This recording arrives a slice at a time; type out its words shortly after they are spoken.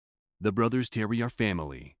The Brothers Terry are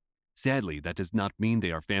family. Sadly, that does not mean they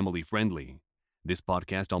are family friendly. This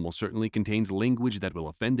podcast almost certainly contains language that will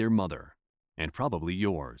offend their mother, and probably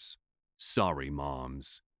yours. Sorry,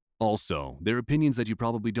 moms. Also, their opinions that you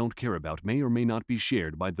probably don't care about may or may not be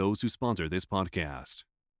shared by those who sponsor this podcast.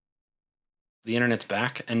 The internet's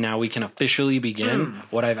back, and now we can officially begin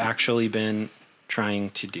what I've actually been trying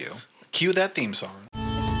to do. Cue that theme song.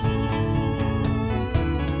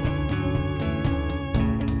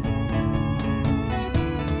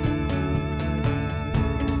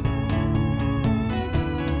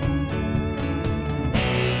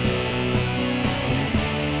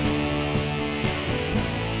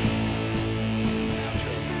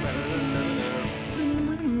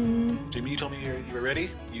 Jimmy, you told me you were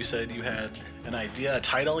ready. You said you had an idea, a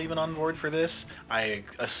title even on board for this. I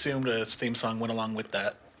assumed a theme song went along with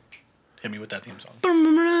that. Hit me with that theme song. Like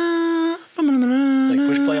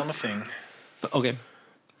push play on the thing. Okay.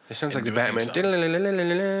 It sounds like the do a theme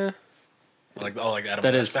Batman. Like Adam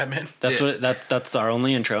That West is Batman. That's what that's our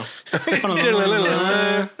only intro.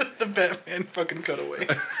 The Batman fucking cutaway.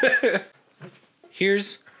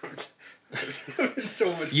 Here's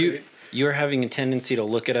So much. you're having a tendency to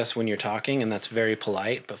look at us when you're talking, and that's very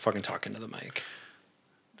polite, but fucking talking to the mic.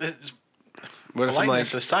 What if I'm like,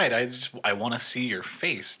 Politeness aside, I want to see your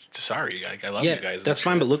face. Sorry, I love Yeah, you guys. that's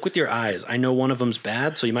fine, but look with your eyes. I know one of them's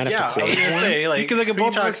bad, so you might have yeah, to I close was gonna one. say, like, You can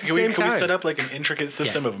both at the can we same time. set up like an intricate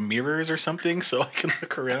system of mirrors or something so I can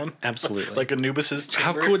look around? Absolutely. Like Anubis's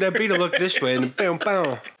how chamber? cool would that be to look this way and boom,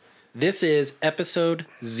 boom. This is episode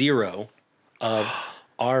 0 of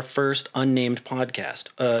our first unnamed podcast.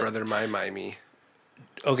 Brother, me.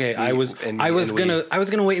 Okay, I was and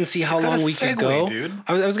gonna wait and see how got long a we could segue, go. dude.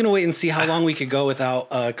 I was gonna wait and see how long we could go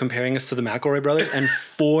without comparing us to the McElroy brothers. And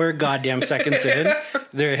 4 goddamn seconds in,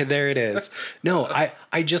 there it is. No,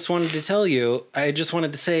 I just wanted to tell you. I just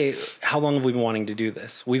wanted to say, how long have we been wanting to do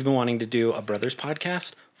this? We've been wanting to do a brothers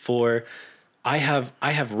podcast for. I have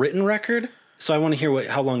written record. So I want to hear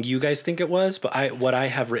how long you guys think it was, but what I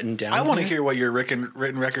have written down. I want to hear what your written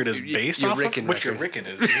record is based your off of. Ricken What your record. Ricken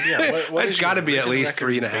is, dude. Yeah, what It's is got to your be at written least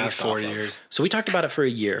record 3.5, based 4 off of? years. So we talked about it for a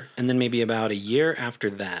year, and then maybe about a year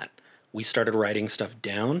after that, we started writing stuff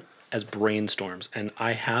down as brainstorms, and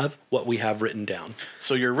I have what we have written down.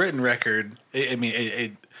 So your written record,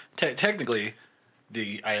 technically,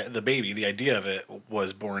 the idea of it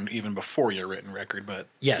was born even before your written record, but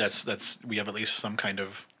Yes. that's we have at least some kind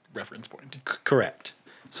of reference point. Correct.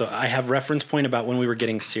 So I have reference point about when we were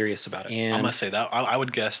getting serious about it. And I'm gonna say that I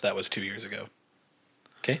would guess that was 2 years ago.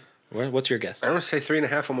 okay, what's your guess? I want to say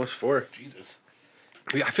 3.5, almost 4. Jesus.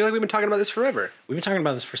 I feel like we've been talking about this forever. We've been talking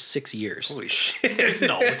about this for 6 years. Holy shit.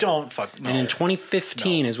 No, don't fuck. No. And in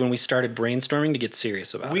 2015 is when we started brainstorming to get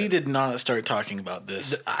serious about We it. did not start talking about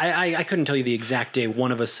this. I couldn't tell you the exact day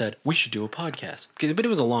one of us said, we should do a podcast. But it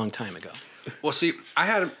was a long time ago. Well, see,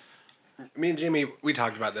 me and Jimmy, we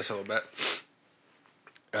talked about this a little bit.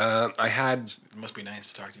 It must be nice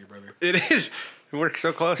to talk to your brother. It is. We work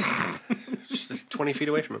so close. Just 20 feet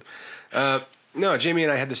away from him. No, Jamie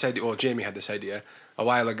and I had this idea. Well, Jamie had this idea a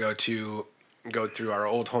while ago to go through our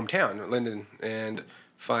old hometown, Linden, and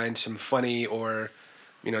find some funny or,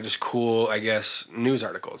 just cool, I guess, news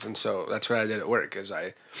articles. And so that's what I did at work, is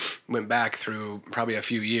I went back through probably a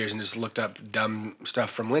few years and just looked up dumb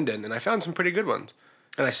stuff from Linden, and I found some pretty good ones.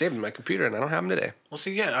 And I saved them in my computer, and I don't have them today. Well,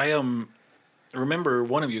 see, yeah, I remember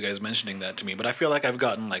one of you guys mentioning that to me, but I feel like I've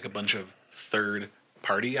gotten like a bunch of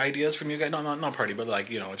third-party ideas from you guys. No, not party, but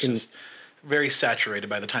like, it's just very saturated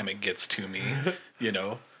by the time it gets to me,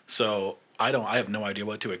 So I have no idea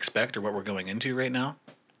what to expect or what we're going into right now.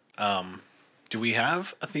 Do we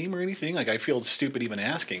have a theme or anything? Like, I feel stupid even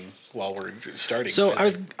asking while we're starting. So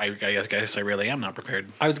I guess I really am not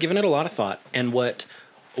prepared. I was giving it a lot of thought, and what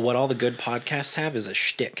all the good podcasts have is a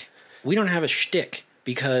shtick. We don't have a shtick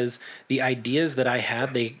because the ideas that I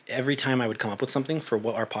had, every time I would come up with something for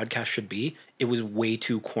what our podcast should be, it was way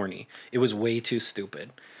too corny. It was way too stupid,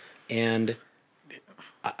 and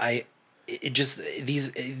the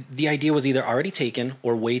idea was either already taken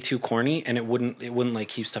or way too corny, and it wouldn't like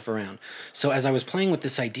keep stuff around. So as I was playing with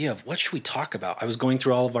this idea of what should we talk about, I was going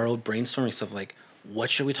through all of our old brainstorming stuff, like what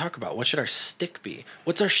should we talk about? What should our stick be?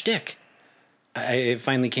 What's our shtick? It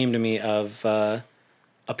finally came to me of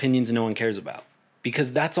opinions no one cares about,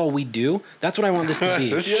 because that's all we do. That's what I want this to be.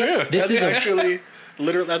 That's true. This is Actually,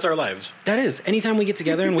 literally, that's our lives. that is. Anytime we get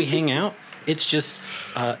together and we hang out, it's just,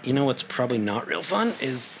 what's probably not real fun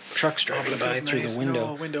is trucks driving by through the window.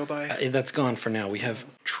 No, window by. That's gone for now. We have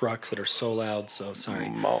trucks that are so loud, so sorry.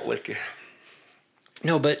 Malt liquor.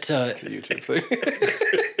 No, but It's a YouTube thing.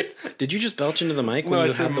 Did you just belch into the mic when No, I you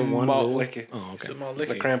said had the one malt rule? licky. Oh, okay. Some all The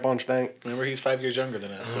licky. crampon spank. Remember, he's 5 years younger than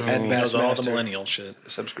us, so And he knows all the Bassmaster. millennial shit.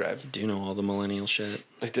 Subscribe. Do know all the millennial shit.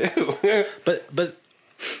 I do. But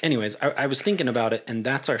anyways, I was thinking about it, and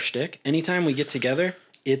that's our shtick. Anytime we get together,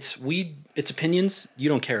 it's opinions you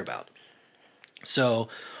don't care about. So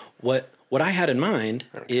what I had in mind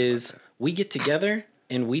is we get together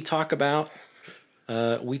and we talk about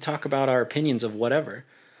our opinions of whatever.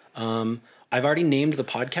 I've already named the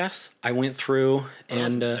podcast. I went through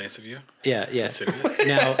and That's nice of you. yeah. Consider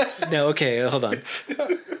it. Now, okay, hold on.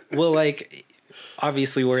 Well, like,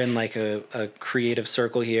 obviously we're in like a creative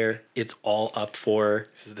circle here. It's all up for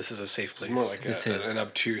This is a safe place. More like This is. an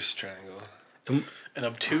obtuse triangle. An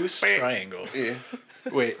obtuse triangle. Yeah.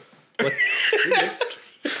 Wait.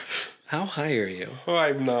 how high are you? Oh,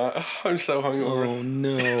 I'm not. I'm so hungover. Oh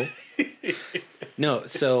no. No,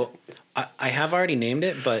 so I have already named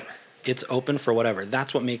it, but it's open for whatever.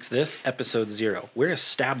 That's what makes this episode 0. We're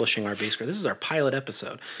establishing our base grade. This is our pilot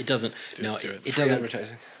episode. It doesn't no, do it. it Free doesn't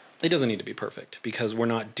advertising. it doesn't need to be perfect because we're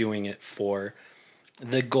not doing it for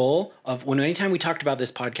the goal of anytime we talked about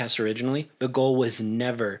this podcast originally, the goal was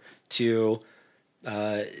never to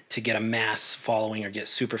get a mass following or get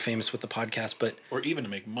super famous with the podcast, but Or even to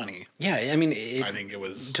make money. yeah, I mean, I think it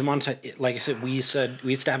was. to monetize. Like I said, we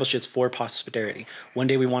established it's for posterity. One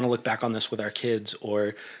day we want to look back on this with our kids,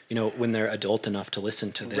 or when they're adult enough to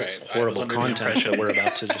listen to this Right. I was horrible under the content impression- that we're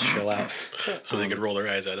about to just show out. So they could roll their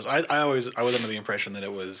eyes at us. I was under the impression that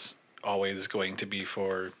it was always going to be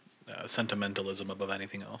for sentimentalism above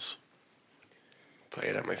anything else. Play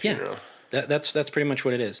it at my Yeah, funeral. that's pretty much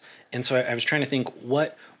what it is. And so I was trying to think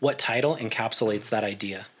what title encapsulates that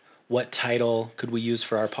idea. What title could we use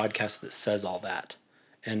for our podcast that says all that?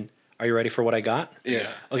 And are you ready for what I got? Yeah.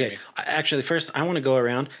 Okay. Actually, first I want to go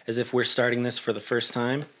around as if we're starting this for the first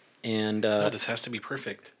time. And No, this has to be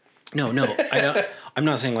perfect. no, I'm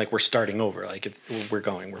not saying like we're starting over. Like we're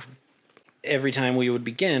going. Every time we would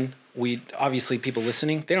begin, obviously people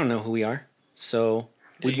listening, they don't know who we are, so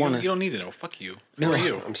we'd you, want you to. don't need to know. Fuck you. No. Who are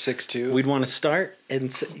you? I'm 6'2". We'd want to start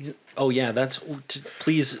and say, oh yeah,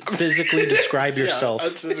 please physically describe yourself.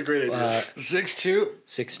 That's a great idea. 6'2".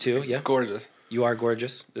 6'2", yeah. Gorgeous. You are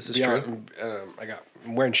gorgeous. This is true.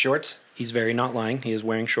 I'm wearing shorts. He's very not lying. He is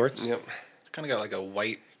wearing shorts. Yep. It's kind of got like a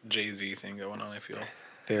white Jay-Z thing going on, I feel.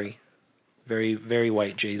 Very, very, very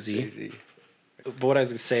white Jay-Z. Easy. But what I was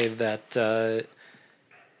going to say that...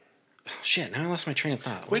 shit, now I lost my train of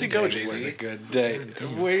thought. Way to go, It was a Jay-Z. good day.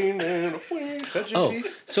 Waiting away, such a Oh, day.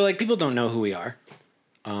 so like people don't know who we are.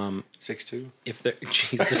 6'2". If they're...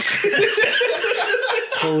 Jesus Christ.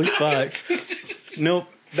 Holy fuck. Nope.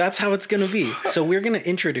 That's how it's gonna be. So we're gonna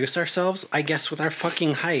introduce ourselves, I guess, with our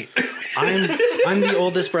fucking height. I'm the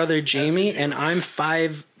oldest brother, Jamie, and I'm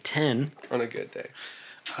 5'10". On a good day.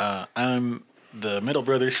 I'm the middle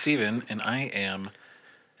brother, Steven, and I am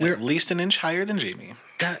at least an inch higher than Jamie.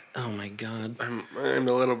 Oh my god. I'm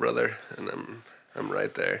the little brother, and I'm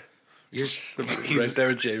right there. You're right there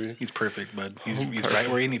with Jamie. He's perfect, bud. He's right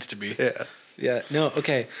where he needs to be. Yeah. Yeah, no,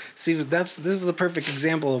 okay. See, this is the perfect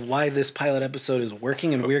example of why this pilot episode is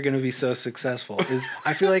working and we're going to be so successful.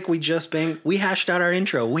 I feel like we hashed out our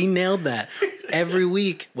intro. We nailed that every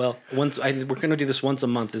week. Well, we're going to do this once a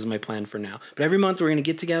month is my plan for now. But every month we're going to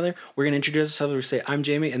get together, we're going to introduce ourselves, we say, I'm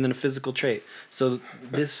Jamie, and then a physical trait. So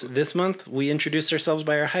this month we introduced ourselves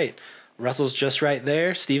by our height. Russell's just right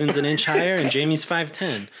there, Steven's an inch higher, and Jamie's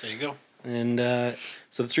 5'10". There you go. And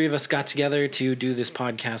so the three of us got together to do this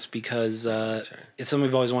podcast because it's something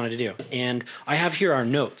we've always wanted to do. And I have here our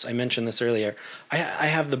notes. I mentioned this earlier. I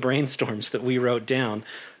have the brainstorms that we wrote down.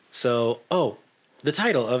 So, the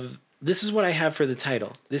title of this is what I have for the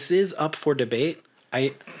title. This is up for debate.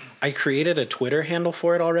 I created a Twitter handle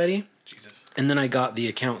for it already. Jesus. And then I got the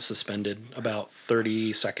account suspended about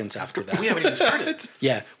 30 seconds after that. We haven't even started.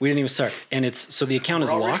 Yeah, we didn't even start. And so the account is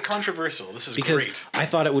We're already locked. controversial. This is Because great. I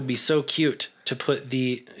thought it would be so cute to put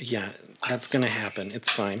that's going to happen. It's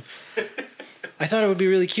fine. I thought it would be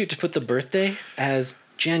really cute to put the birthday as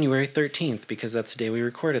January 13th because that's the day we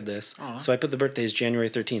recorded this. So I put the birthday as January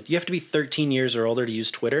 13th. You have to be 13 years or older to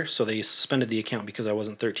use Twitter, so they suspended the account because I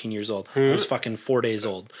wasn't 13 years old. I was fucking 4 days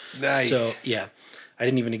old. Nice. So, yeah. I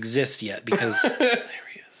didn't even exist yet because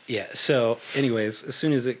yeah. So, anyways, as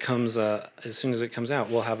soon as it comes out,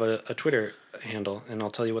 we'll have a Twitter handle, and I'll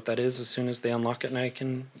tell you what that is as soon as they unlock it, and I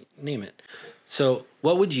can name it. So,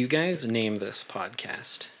 what would you guys name this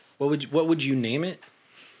podcast? What would you name it?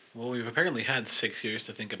 Well, we've apparently had 6 years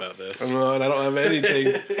to think about this. Come on, I don't have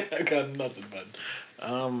anything. I got nothing, bud.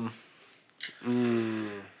 I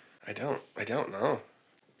don't know.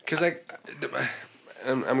 Because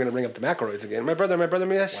I'm going to bring up the McElroys again. My brother. I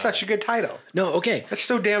mean, that's such a good title. No, okay. That's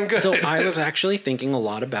so damn good. So I was actually thinking a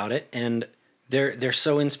lot about it, and they're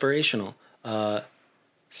so inspirational.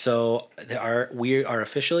 We are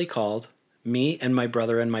officially called Me and My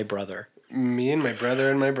Brother and My Brother. Me and My Brother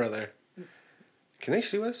and My Brother. Can they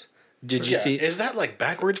sue us? Did you see? Is that like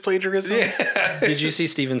backwards plagiarism? Yeah. Did you see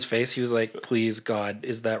Steven's face? He was like, "Please, God,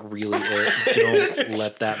 is that really it? Don't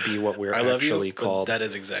let that be what we're I love actually you, but called." that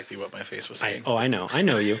is exactly what my face was saying. I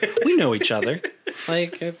know you. We know each other.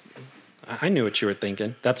 Like, I knew what you were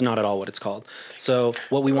thinking. That's not at all what it's called. So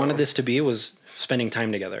what we wanted this to be was spending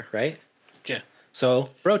time together, right? Yeah. So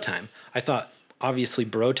bro time. I thought obviously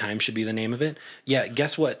bro time should be the name of it. Yeah.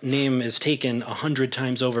 Guess what name is taken 100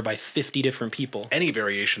 times over by 50 different people? Any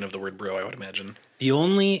variation of the word bro, I would imagine. The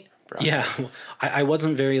only. Yeah, I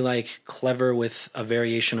wasn't very like clever with a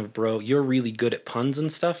variation of bro. You're really good at puns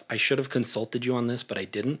and stuff. I should have consulted you on this, but I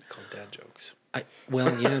didn't. Called dad jokes.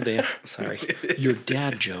 Sorry. Your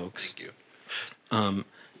dad jokes. Thank you.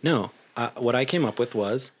 No, what I came up with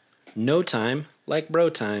was no time like bro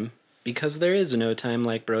time, because there is no time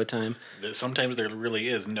like bro time. Sometimes there really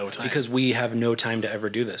is no time. Because we have no time to ever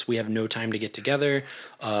do this. We have no time to get together.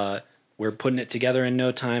 We're putting it together in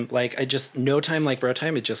no time. Like no time like bro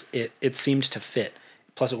time. It seemed to fit.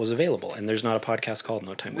 Plus, it was available, and there's not a podcast called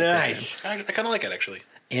No Time Like Nice. I kind of like it, actually.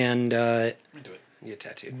 Bro Time. And I'm into it. You get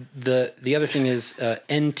tattooed. the other thing is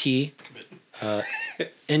NT.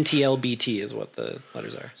 NTLBT is what the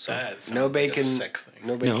letters are. So That sounds No like bacon. a sex thing.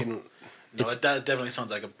 No bacon. No, that definitely sounds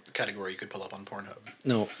like a category you could pull up on Pornhub.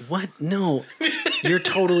 no, what? No, you're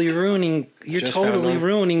totally ruining. You're Just totally found one.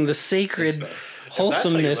 ruining the sacred That's how you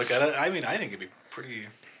wholesomeness. look at it. I mean, I think it'd be pretty.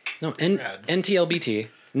 No, Rad. NTLBT,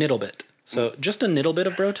 Niddlebit. So just a niddle bit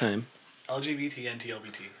of bro time. LGBT and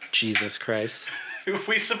TLBT. Jesus Christ.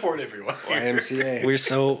 We support everyone. here. YMCA.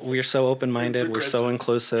 We're so open-minded. We're so Progressive.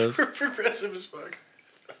 inclusive. We're progressive as fuck.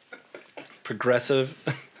 Progressive.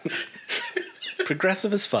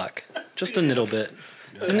 Progressive as fuck. Just a niddle bit.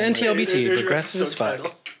 An Here's NTLBT, your progressive as episode fuck.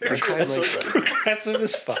 title. Here's your That's episode like- title. Progressive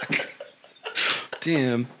as fuck.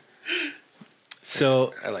 Damn.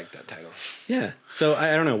 So I like that title. yeah. So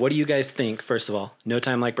I don't know. What do you guys think? First of all, no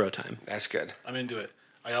time like bro time. That's good. I'm into it.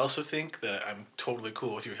 I also think that I'm totally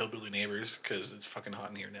cool with your hillbilly neighbors because it's fucking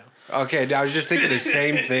hot in here now. Okay, I was just thinking the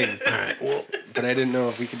same thing. All right. Well, But I didn't know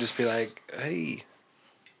if we could just be like, hey.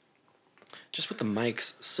 just with the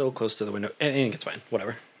mics so close to the window, I think it's fine.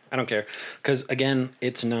 Whatever. I don't care. Because again,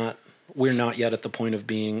 we're not yet at the point of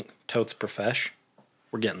being totes profesh.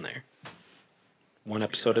 We're getting there. One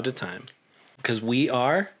episode at a time. Because we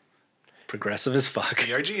are progressive as fuck.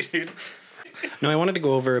 PRG, dude. No, I wanted to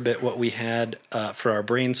go over a bit what we had for our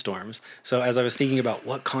brainstorms. So as I was thinking about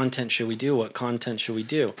what content should we do,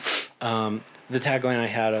 the tagline I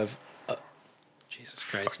had of, Jesus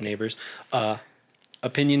Christ, neighbors,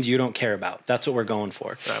 opinions you don't care about. That's what we're going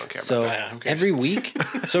for. I don't care about so that. Who cares? every week.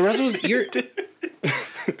 So Russell's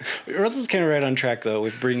kind of right on track though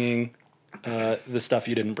with bringing the stuff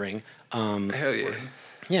you didn't bring. Hell yeah.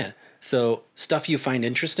 Yeah. So stuff you find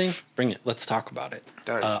interesting, bring it. Let's talk about it.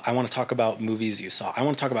 Done. I want to talk about movies you saw. I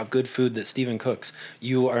want to talk about good food that Steven cooks.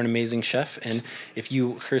 You are an amazing chef, and if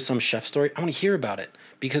you hear some chef story, I want to hear about it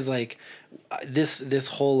because like this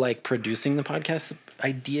whole like producing the podcast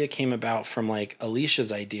idea came about from like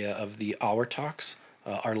Alicia's idea of the Our Talks.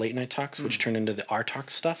 Our late night talks, which turned into the Our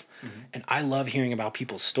Talks stuff. And I love hearing about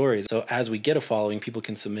people's stories. So as we get a following, people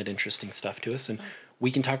can submit interesting stuff to us and we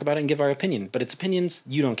can talk about it and give our opinion. But it's opinions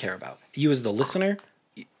you don't care about. You as the listener,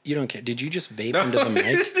 you don't care. Did you just vape into the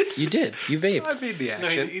mic? You did. You vaped. I made the No,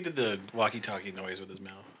 action. he did the walkie-talkie noise with his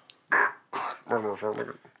mouth.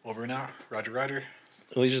 Over now, Roger Ryder.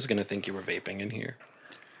 Well, he's just going to think you were vaping in here.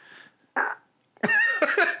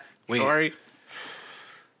 Wait, Sorry.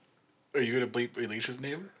 are you gonna bleep Alicia's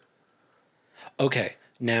name? Okay.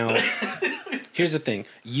 Now, here's the thing.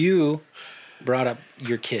 You brought up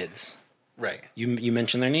your kids. Right, You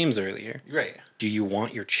mentioned their names earlier. right. Do you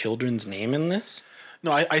want your children's name in this?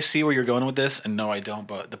 No, I see where you're going with this, and no, I don't.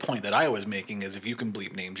 But the point that I was making is, if you can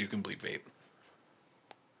bleep names, you can bleep vape.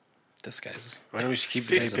 This guy's... Why don't we just keep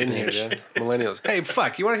See, vape in here, yeah? Millennials. Hey,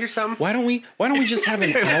 fuck, you want to hear something? Why don't we just have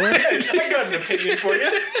an hour? I got an opinion for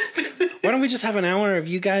you. Why don't we just have an hour of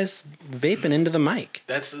you guys vaping into the mic?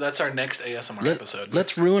 That's our next ASMR episode.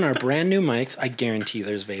 Let's ruin our brand new mics. I guarantee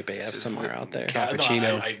there's vape AF somewhere out there. Cappuccino.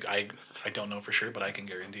 No, I don't know for sure, but I can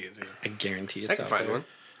guarantee it too. I guarantee it's I can out find there. one.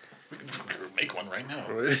 We can make one right now.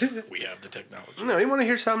 We have the technology. No, you want to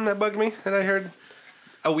hear something that bugged me that I heard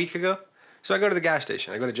a week ago? So I go to the gas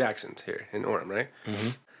station. I go to Jackson's here in Orem, right? Mm-hmm.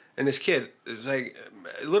 And this kid is like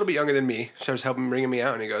a little bit younger than me, starts bringing me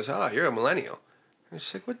out, and he goes, "Oh, you're a millennial." I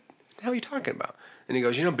was like, what the hell are you talking about? And he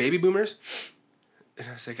goes, you know baby boomers? And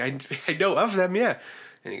I was like, I know of them, yeah.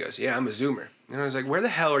 And he goes, yeah, I'm a Zoomer. And I was like, where the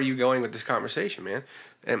hell are you going with this conversation, man?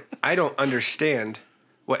 And I don't understand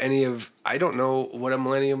I don't know what a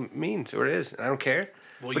millennium means or is. I don't care.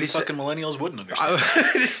 Well, But you he said- fucking millennials wouldn't understand.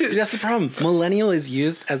 That's the problem. Millennial is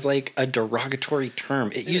used as like a derogatory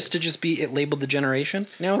term. It used to just be it labeled the generation.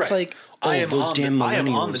 Now it's Right. like, oh, those damn millennials. I am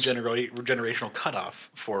on the generational cutoff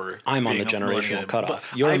for. I'm on being the a generational millennial. cutoff.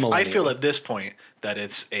 But You're a I millennial. feel at this point that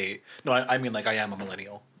it's I mean, like I am a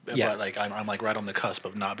millennial. Yeah. But like I'm like right on the cusp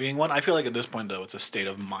of not being one. I feel like at this point though, it's a state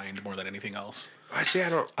of mind more than anything else. I see, I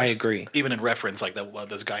don't. I agree. Even in reference, like that, what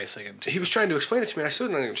this guy is saying. He was trying to explain it to me, and I still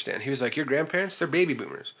didn't understand. He was like, your grandparents, they're baby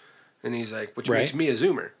boomers. And he's like, which makes Right. me a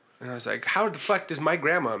Zoomer. And I was like, how the fuck does my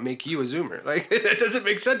grandma make you a Zoomer? Like, that doesn't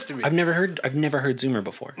make sense to me. I've never heard Zoomer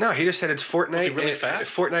before. No, he just said it's Fortnite. Was he really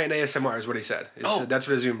fast? Fortnite and ASMR is what he said. He said that's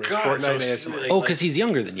what a Zoomer is. God, Fortnite so and s- ASMR. like- Oh, because he's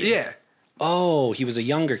younger than you. Yeah. Oh, he was a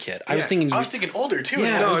younger kid. I was Yeah. thinking I was thinking older too.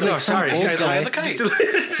 Yeah, And I I was was like, like, some sorry, old this guy's high guy. as a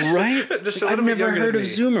kite. right? Just a I've little bit never younger heard than of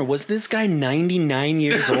me. Zoomer. Was this guy 99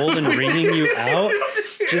 years old and ringing you out?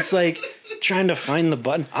 Just like trying to find the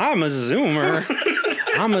button. I'm a Zoomer.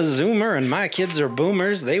 I'm a Zoomer and my kids are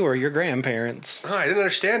boomers. They were your grandparents. Oh, I didn't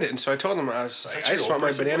understand it, and so I told him, I was like, that I your just old want my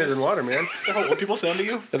person bananas voice? and water, man. Is that how old people sound to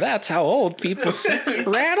you? That's how old people say.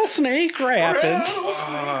 Rattlesnake Rapids.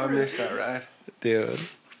 Oh, I missed that ride. Dude.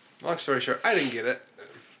 Long story short, I didn't get it.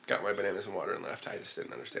 Got my bananas and water and left. I just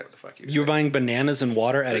didn't understand what the fuck You were buying bananas and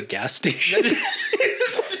water at a gas station?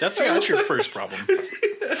 That's your first problem.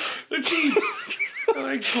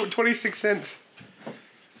 like 26 cents.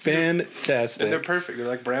 Fantastic. And they're perfect. They're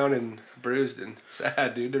like brown and bruised and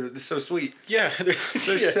sad, dude. They're so sweet. Yeah, They're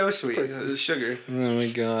so sweet. The sugar. Oh my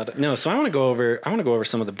god. No, so I want to go over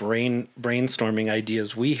some of the brainstorming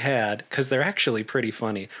ideas we had cuz they're actually pretty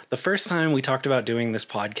funny. The first time we talked about doing this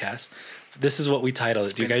podcast, this is what we titled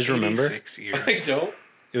it. Do you guys remember? 6 years. I don't.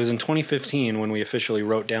 It was in 2015 when we officially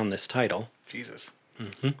wrote down this title. Jesus.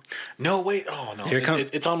 No, wait. Oh no, Here it come-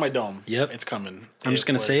 it's on my dome. Yep. It's coming. I'm just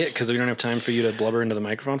going to say it cuz we don't have time for you to blubber into the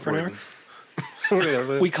microphone for an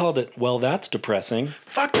hour. We called it Well, That's Depressing.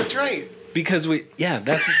 Fuck, that's right. Because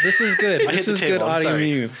this is good. I This hit the is good table, I'm audio sorry.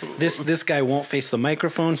 menu. This guy won't face the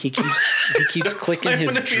microphone. He keeps clicking I'm his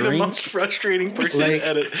gonna be the drink. most frustrating person Like to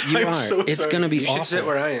edit. you I'm are. so It's sorry. gonna be You should awful. sit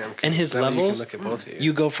where I am. 'cause And his that way levels, You can look at both of you.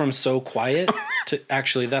 you go from so quiet to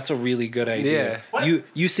actually that's a really good idea. What?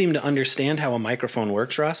 You seem to understand how a microphone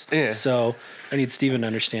works, Russ. Yeah. So I need Steven to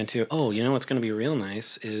understand too. Oh, you know what's going to be real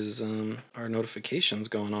nice is our notifications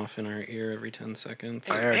going off in our ear every 10 seconds.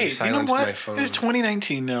 I already Hey, you know silenced what? my phone. It is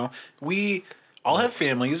 2019 now. We all have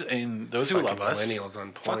families, and those who Fucking love us, millennials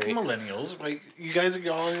on point. fucking millennials, like you guys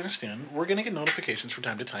all understand. We're gonna get notifications from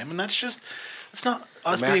time to time, and it's not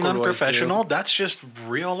us being McElroys unprofessional. do. That's just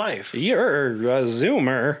real life. You're a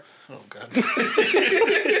Zoomer. Oh god,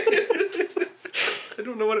 I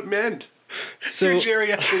don't know what it meant. So your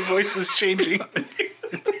geriatric voice is changing.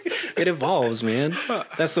 it evolves, man.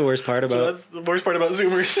 That's the worst part about That's the worst part about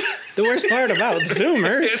Zoomers. the worst part about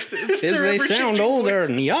Zoomers is their they sound ever-changing older voices.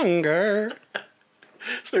 and younger.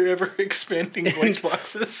 So they're ever expanding voice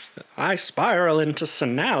boxes. I spiral into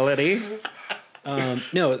senility.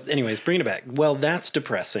 No, anyways, bringing it back. Well, that's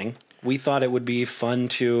depressing. We thought it would be fun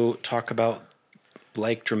to talk about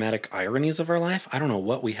like dramatic ironies of our life. I don't know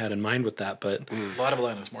what we had in mind with that, but A lot of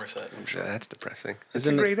Alanis Morissette. I'm sure. That's depressing.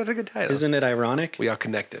 Isn't it- That's a good title. isn't it ironic? We all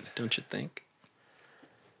connected. Don't you think?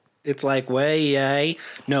 It's like way yay.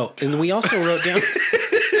 No, and we also wrote down.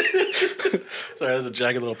 Sorry, that's a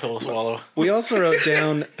jagged little pill to swallow. We also wrote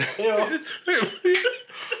down Yeah.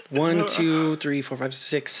 1, 2, 3, 4, 5,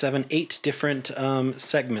 6, 7, 8 different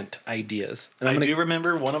segment ideas. And I I'm gonna, do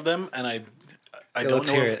remember one of them, and I don't let's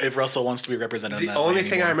know hear if, it. if Russell wants to be represented in The that only way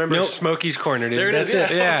thing I anymore. remember Nope. is Smokey's Corner, dude. There it is.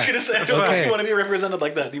 That's Yeah, it. I was gonna say, I don't know Okay. if you want to be represented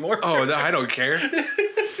like that anymore. Oh, no, I don't care.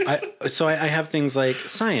 I have things like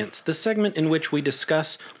science, the segment in which we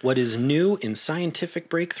discuss what is new in scientific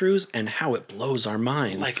breakthroughs and how it blows our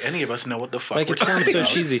minds. Like any of us know what the fuck. Like we're it sounds talking so about.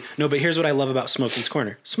 cheesy. No, but here's what I love about Smokey's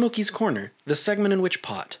Corner. Smokey's Corner, the segment in which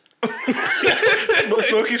pot. Well,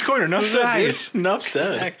 Smokey's Corner. Enough said. Nice. Dude. Enough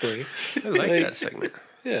said. Exactly. I like that segment.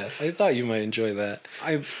 Yeah, I thought you might enjoy that.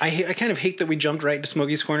 I kind of hate that we jumped right to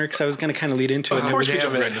Smokey's Corner because I was going to kind of lead into it. Of and course, we damn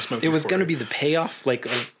jumped it. right into Smokey's it was going to Corner. be the payoff, like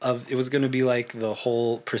of it was going to be like the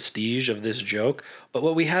whole prestige of this joke. But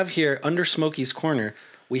what we have here under Smokey's Corner,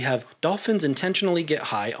 we have dolphins intentionally get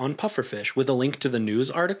high on pufferfish with a link to the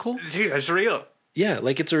news article. Dude, that's real. Yeah,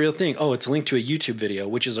 like it's a real thing. Oh, it's linked to a YouTube video,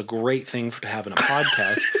 which is a great thing to have in a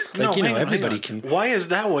podcast. Like No, you know, hang on, hang everybody on. can. Why is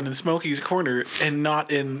that one in Smokey's Corner and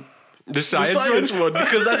not in The science one,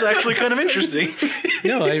 because that's actually kind of interesting.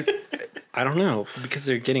 No, I don't know, because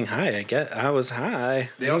they're getting high. I get. I was high.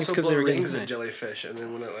 They I think it's also 'cause blow they were getting rings high. at jellyfish, and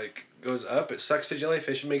then when it like goes up, it sucks the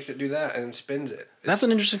jellyfish and makes it do that and spins it. That's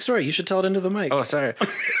an interesting story. You should tell it into the mic. Oh, sorry.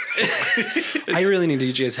 I really need to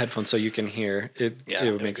use his headphones so you can hear. It Yeah,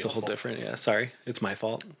 it would makes be a whole helpful. different. Yeah, sorry. It's my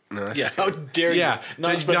fault. No, that's Yeah, okay. how dare Yeah, you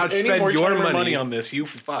not did spend not any spend more your time or money. money on this, you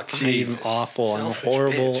fuck. I'm awful. I'm a Selfish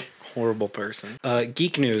horrible, bitch. horrible person.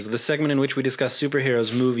 Geek News, the segment in which we discuss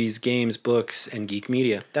superheroes, movies, games, books, and geek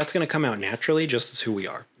media. That's going to come out naturally, just as who we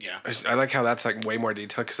are. Yeah. I like how that's like way more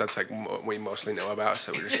detailed because that's like what we mostly know about.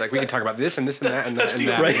 So we're just like, we can talk about this and this and that and that. That's and the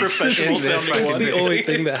that. right professional It's this sounding fucking one. It's the thing. only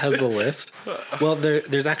thing that has a list. Well,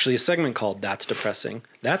 there's actually a segment called That's Depressing.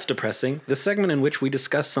 That's Depressing, the segment in which we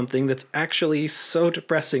discuss something that's actually so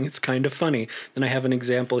depressing it's kind of funny. Then I have an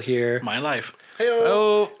example here. My life.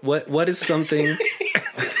 Oh, What is something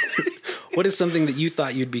what is something that you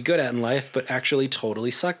thought you'd be good at in life but actually totally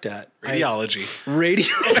sucked at? Radiology.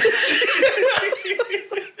 Radiology.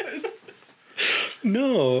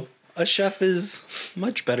 No, a chef is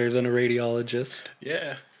much better than a radiologist.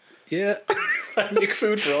 Yeah. Yeah. I make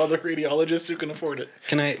food for all the radiologists who can afford it.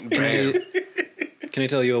 Can I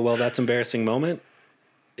tell you a that's embarrassing moment?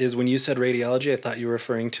 Is when you said radiology, I thought you were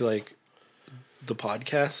referring to like the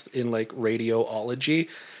podcast in like radiology.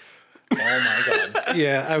 Oh my god.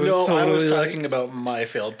 Yeah, I was No, totally I was like- talking about my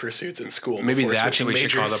we pursuits at school. maybe before that's what we switching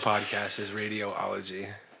should call the majors. podcast is radiology.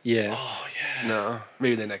 Yeah, Oh yeah. No,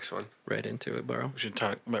 maybe the next one. right into it, bro. We should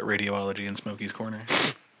talk about radiology in Smokey's Corner.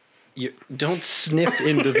 You don't sniff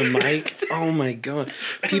into the mic. Oh my god,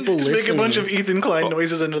 people Just listening. make a bunch of Ethan Klein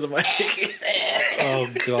noises into the mic. Oh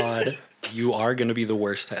god, you are gonna be the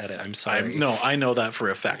worst to edit. I'm sorry. I know that for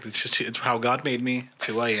a fact. It's how God made me. It's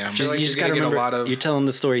who I am. feel like you you're just gonna gotta get a remember. lot of- You're telling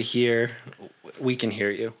the story here. We can hear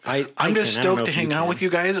you. I'm just I don't know stoked to if hang out can. with you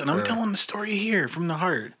guys, and I'm telling the story here from the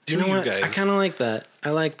heart. Do you know what? guys. I kind of like that. I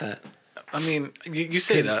like that. I mean, you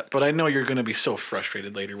say that, but I know you're going to be so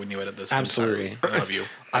frustrated later when you edit this. Absolutely. I'm sorry. I love you.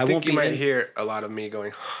 I think won't you be might in- hear a lot of me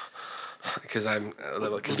going because I'm a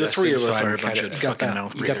little The congested. three of so us I'm are a bunch kinda- of fucking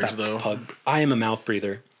mouth You got breathers, that though. pug. I am a mouth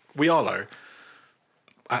breather. We all are.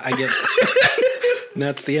 I get. And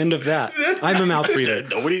that's the end of that. I'm a mouth breather.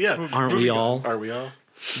 Nobody, yeah. Aren't we all? Are we all?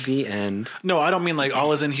 The end. No, I don't mean like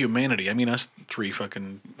all as in humanity. I mean us three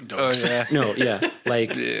fucking Oh dopes. yeah. No, yeah,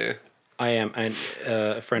 like Yeah. I am. I'm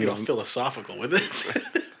a friend Get of. all philosophical with it.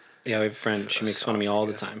 Yeah, I have a friend. She makes fun of me all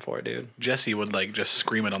the time for it, dude. Jesse would like just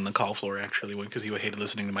scream it on the call floor actually because he hated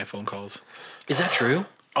listening to my phone calls. Is that true?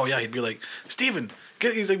 Oh yeah, he'd be like, Steven,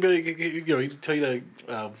 get. He's like, you know, he'd tell you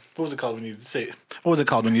to. What was it called when you stayed? What was it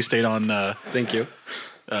called when you stayed on Thank you.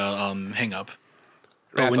 hang up?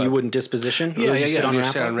 Oh, when Wrap you up. wouldn't disposition? Yeah, Or you yeah, sit yeah. on You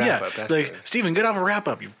wrap sit up? on wrap Yeah, up. That's like what it is. Steven, get off a wrap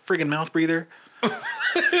up, you friggin' mouth breather.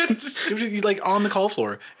 You like on the call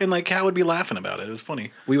floor, and like Kat would be laughing about it. It was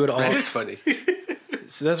funny. We would all. That is funny.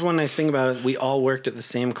 So that's one nice thing about it. We all worked at the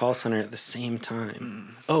same call center at the same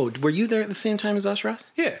time. Oh, were you there at the same time as us,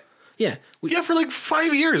 Russ? Yeah. Yeah. Yeah, for like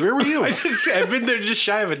 5 years. Where were you? I've been there just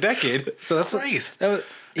shy of a decade. So that's Christ. that was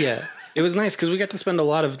yeah. It was nice because we got to spend a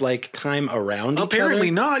lot of like time around each Apparently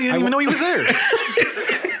other. not. You didn't even know he was there.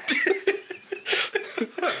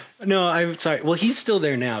 No, I'm sorry. Well, he's still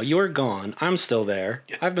there now. You're gone. I'm still there.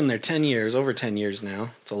 I've been there 10 years, over 10 years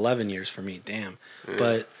now. It's 11 years for me. Damn.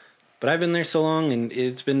 But I've been there so long, and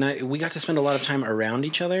it's been nice. We got to spend a lot of time around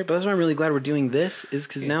each other. But that's why I'm really glad we're doing this, is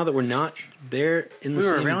because now that we're not there in the We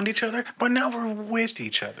were same... around each other, but now we're with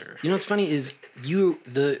each other. You know what's funny is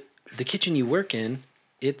the kitchen you work in,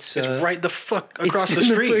 it's Right the fuck across it's the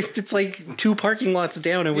in street. It's like 2 parking lots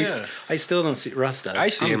down, and Yeah. I still don't see Russ does. I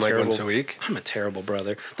see I'm him like terrible- once a week. I'm a terrible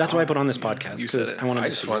brother. That's why I put on this podcast, you said because it. I want to I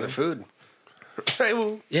just want the food. I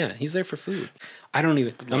will. Yeah, he's there for food. I don't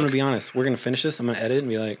even. I'm gonna be honest. We're gonna finish this. I'm gonna edit and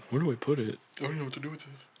be like, where do I put it? I don't know what to do with it.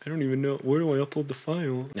 I don't even know. Where do I upload the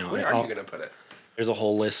file? No, Where are you gonna put it? There's a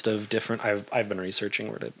whole list of different. I've been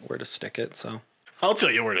researching where to stick it. So. I'll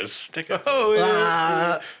tell you where to stick it.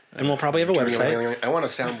 Oh And we'll probably have a website. I want a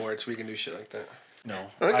soundboard so we can do shit like that. No,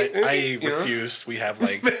 Okay, I you know. refuse. We have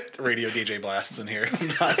like radio DJ blasts in here.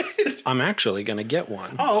 I'm actually gonna get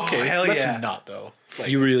one. Oh, okay. Oh, hell Let's yeah. not though. Like,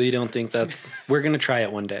 You really don't think that we're gonna try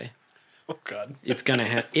it one day? oh god. It's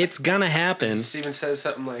gonna it's gonna happen. Steven says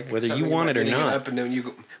something like Whether you something want about it or getting not. up and then you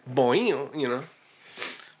go boing, you know.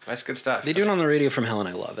 That's good stuff. They do it on the radio from hell, and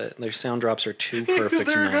I love it. Their sound drops are too Is perfect.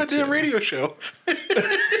 there a not goddamn to. radio show?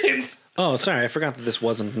 Oh, sorry, I forgot that this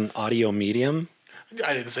wasn't an audio medium.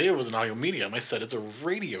 I didn't say it was an audio medium. I said it's a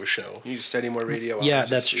radio show. You study more radio. Yeah,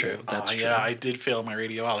 that's true. That's true. Yeah, I did fail my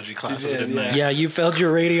radiology classes, didn't I? Yeah, you failed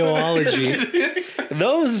your radiology.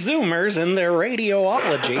 Those Zoomers and their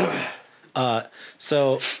radiology.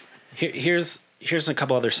 So here's a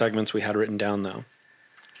couple other segments we had written down, though.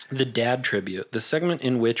 The Dad Tribute, the segment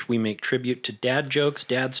in which we make tribute to dad jokes,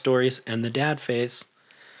 dad stories, and the dad face.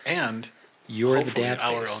 And You're the hopefully dad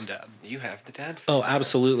our face. own dad. You have the dad face. Oh,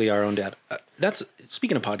 absolutely, our own dad. That's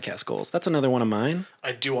speaking of podcast goals. That's another one of mine.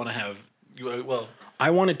 I do want to have you. Well, I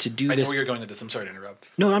wanted to do I know this. where you're going with this. I'm sorry to interrupt.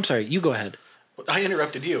 No, I'm sorry. You go ahead. I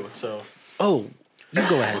interrupted you, so. Oh, you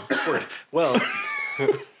go ahead. Word. Well,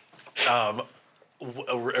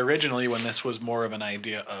 originally when this was more of an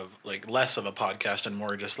idea of like less of a podcast and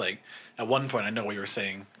more just like at one point I know what you were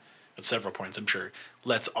saying at several points I'm sure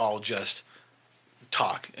let's all just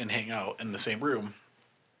talk and hang out in the same room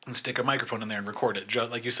and stick a microphone in there and record it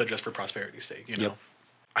just like you said just for prosperity's sake, you know.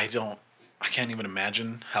 Yep. I can't even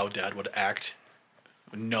imagine how Dad would act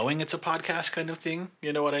knowing it's a podcast kind of thing,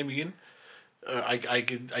 you know what I mean? I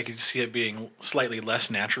could see it being slightly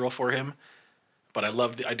less natural for him. But I would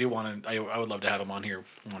love to have him on here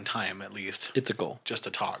one time at least. It's a goal. Just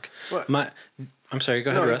to talk. What? I'm sorry.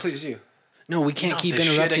 Go ahead, No, Russ. please you. No, we can't keep this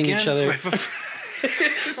shit interrupting each again? other.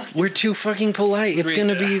 We're too fucking polite. It's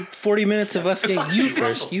gonna be 40 minutes of us getting you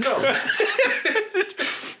first. You first.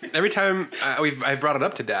 Every time I've brought it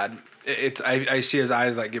up to Dad, I see his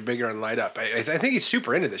eyes like get bigger and light up. I think he's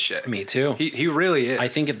super into this shit. Me too. He really is. I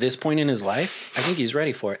think at this point in his life, I think he's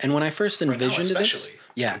ready for it. And when I first envisioned this, especially.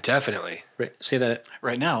 yeah, Definitely. right, say that.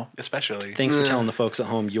 Right now, especially. Thanks for telling the folks at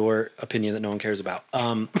home your opinion that no one cares about.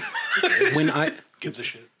 When I Gives a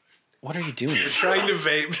shit. what are you doing? Trying to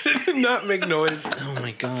vape, not make noise. Oh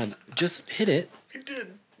my god! Just hit it. I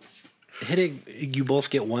did. Hit it. You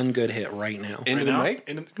both get one good hit right now. Into the mic?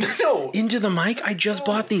 No. Into the mic? I just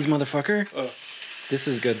bought these, motherfucker. This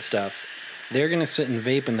is good stuff. They're going to sit and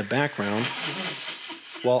vape in the background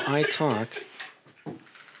while I talk.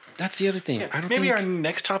 That's the other thing. I don't Maybe think our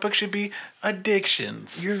next topic should be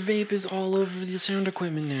addictions. your vape is all over the sound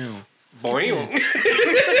equipment now. Boing.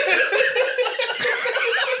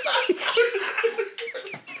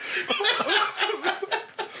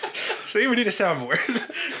 See, we need a soundboard.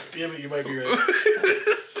 Damn it, you might be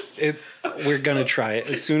right. We're going to try it.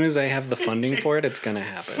 As soon as I have the funding for it, it's going to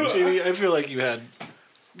happen. Jamie, I feel like you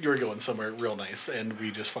were going somewhere real nice, and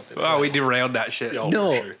we just fucked it. Oh, we derailed that shit. Yeah.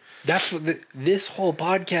 No, for sure. that's what this whole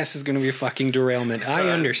podcast is going to be a fucking derailment. I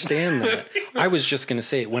understand that. I was just going to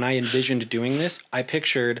say, when I envisioned doing this, I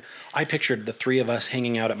pictured the three of us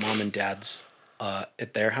hanging out at Mom and Dad's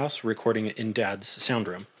at their house, recording it in Dad's sound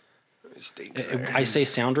room. I say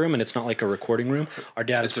sound room, and it's not like a recording room. Our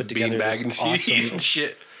dad has put together beanbag this and CDs awesome. and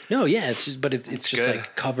shit. No, yeah, it's just good.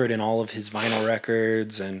 like covered in all of his vinyl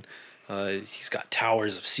records, and he's got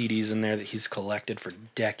towers of CDs in there that he's collected for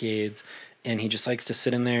decades, and he just likes to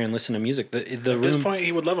sit in there and listen to music. The At room. this point,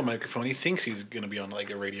 he would love a microphone. He thinks he's going to be on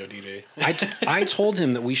like a radio DJ. I told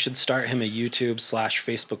him that we should start him a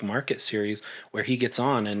YouTube/Facebook Market series where he gets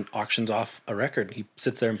on and auctions off a record. He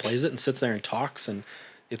sits there and plays it and sits there and talks, and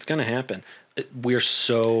it's going to happen. We're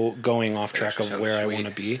so going off track of Sounds where I sweet. want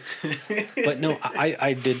to be. But no,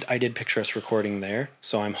 I did picture us recording there.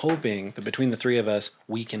 So I'm hoping that between the three of us,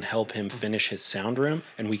 we can help him finish his sound room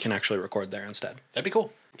and we can actually record there instead. That'd be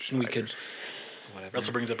cool. And we could, That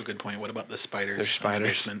also brings up a good point. What about the spiders? There's in the spiders.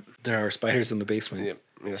 basement? there are spiders in the basement. Yep.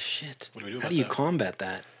 Yeah. Shit. What do we do How about do you that? combat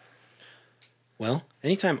that? Well,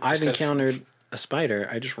 anytime I've gotta- encountered a spider,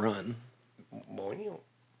 I just run. Boing.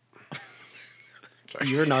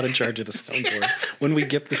 You're not in charge of the soundboard. When we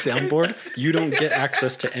get the soundboard, you don't get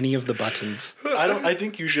access to any of the buttons. I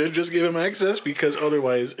think you should just give him access because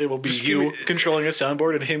otherwise it will be Just you give me- controlling a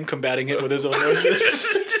soundboard and him combating it with his own noises.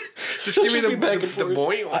 Just give me Just the be back and the forth.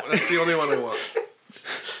 boing. That's the only one I want.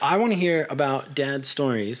 I want to hear about dad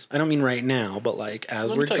stories. I don't mean right now, but like as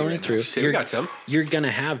Let me we're tell you going right now. through, See, we got some. you're gonna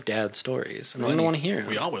have dad stories, and I'm gonna Plenty. want to hear them.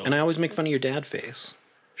 We all will. And I always make fun of your dad face.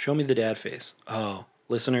 Show me the dad face. Oh,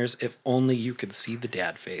 listeners, if only you could see the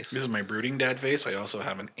dad face. This is my brooding dad face. I also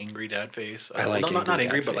have an angry dad face. I like not angry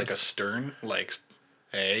angry, dad but like a face. stern, like,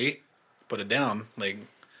 hey, put it down, like,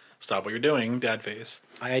 stop what you're doing, dad face.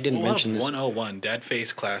 I didn't mention this. 101 dad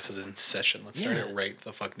face class is in session. Let's start Yeah. it right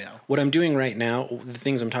the fuck now. What I'm doing right now, the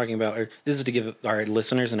things I'm talking about, this is to give our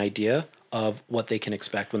listeners an idea of what they can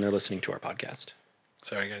expect when they're listening to our podcast.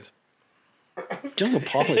 Sorry, guys. Don't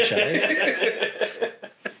apologize.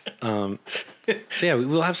 So yeah,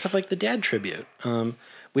 we'll have stuff like the dad tribute.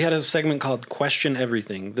 We had a segment called Question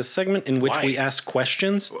Everything. This segment in which Why? we ask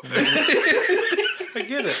questions. I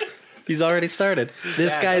get it. He's already started.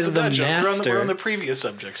 This guy's the That's a bad joke. master. We're on the previous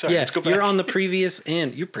subject. Sorry, Yeah, let's go back. you're on the previous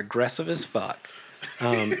end. You're progressive as fuck.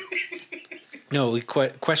 No, we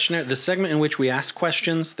questionnaire, the segment in which we ask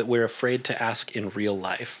questions that we're afraid to ask in real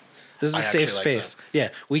life. This is a I safe actually like space. Yeah,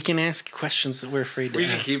 we can ask questions that we're afraid to We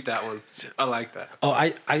ask. should keep that one. I like that. Oh,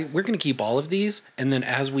 we're gonna keep all of these, and then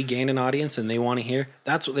as we gain an audience and they want to hear,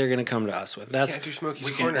 that's what they're gonna come to us with. That's Can't do Smokey's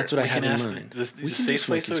We can- Corner. that's what I we have can in ask mind. The We can do safe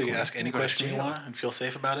place so Smokey's you can Corner. ask any Go to question you jail. want and feel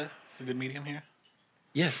safe about it. A good medium here.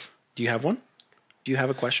 Yes. Do you have one? Do you have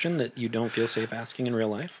a question that you don't feel safe asking in real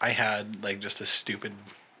life? I had like just a stupid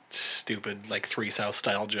like 3 South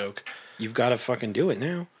style joke. You've got to fucking do it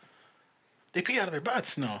now. They pee out of their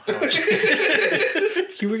butts. No.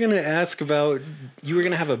 You were gonna ask about. You were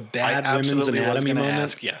gonna have a bad women's absolutely was anatomy gonna moment.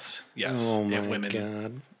 ask. Yes. Oh my if women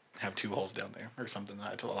god. have 2 holes down there or something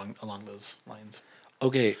along those lines.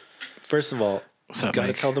 Okay, first of all, you up, got to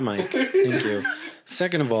Mike? tell the mic. Thank you.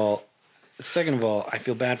 Second of all, I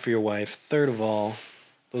feel bad for your wife. Third of all,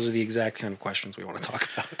 those are the exact kind of questions we want to talk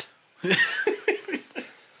about.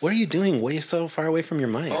 What are you doing? Way so far away from your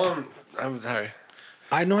mic. I'm sorry.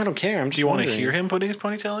 I know. I don't care. I'm just. Do you want to wondering. hear him putting his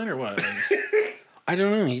ponytail in or what? I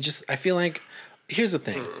don't know. I feel like. Here's the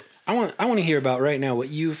thing. I want to hear about right now what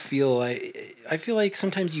you feel like. I feel like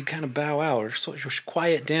sometimes you kind of bow out or so just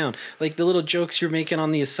quiet down. Like the little jokes you're making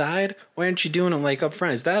on the aside. Why aren't you doing them like up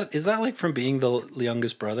front? Is that like from being the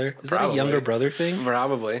youngest brother? Is that a Probably. younger brother thing?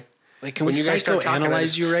 Probably. Like, can When we you guys start talking,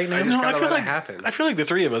 psychoanalyze you right now? I just No, gotta I feel let it like happen. I feel like the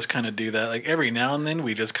 3 of us kind of do that. Like every now and then,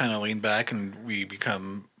 we just kind of lean back and we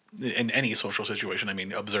become, in any social situation, I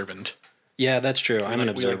mean, observant. Yeah, that's true. I'm an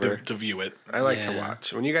We like observer. to view it. I like to Yeah.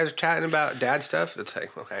 watch. When you guys are chatting about dad stuff, it's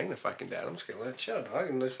like, okay, I ain't a fucking dad. I'm just gonna let it chill, dog,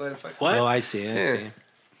 and just let it fucking. What? Oh, I see. I Yeah.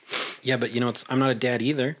 see. Yeah, but I'm not a dad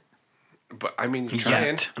either, But I mean, trying.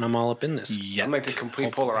 Yet. and I'm all up in this. Yet. I'm like the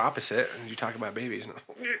complete polar opposite. And you talk about babies.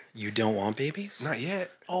 You don't want babies? Not yet.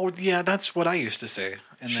 Oh, yeah, that's what I used to say.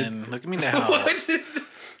 And then look at me now.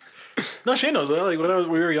 No, Shane knows that. Like when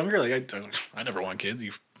we were younger, like I never want kids.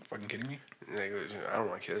 You fucking kidding me? Like, I don't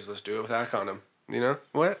want kids. Let's do it without a condom. You know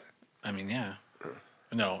what? I mean, yeah.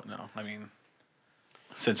 No. I mean,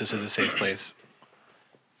 since this is a safe place,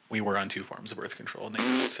 we were on 2 forms of birth control. And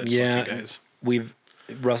they said, Yeah, "Fuck you guys."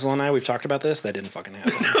 Russell and we've talked about this. That didn't fucking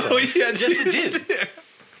happen. So. yeah, yes, it did.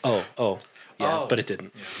 Oh, yeah, Oh. but it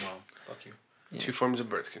didn't. Yeah, well, fuck you. 2 forms of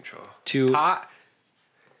birth control. 2. Pot.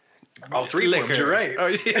 Oh, 3 forms. You're right. Oh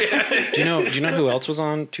yeah. Do you know who else was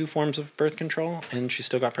on 2 forms of birth control and she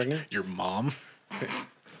still got pregnant? Your mom.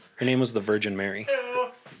 Her name was the Virgin Mary.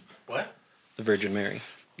 What? The Virgin Mary.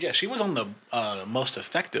 Yeah, she was on the most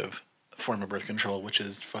effective form of birth control, which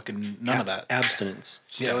is fucking none of that. Abstinence.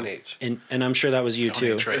 Stone Age. And I'm sure that was you Stone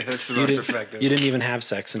too. Age, right? That's the You most didn't, effective. you didn't even have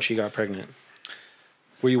sex and she got pregnant.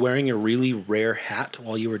 Were you wearing a really rare hat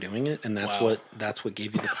while you were doing it, and that's Wow. what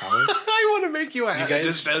gave you the power? I want to make you a hat. guys-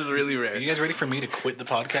 This says really rare. Are you guys ready for me to quit the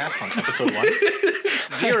podcast on episode 1?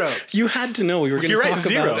 0. You had to know we were going to You're right, talk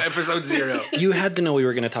 0. about. Episode 0. You had to know we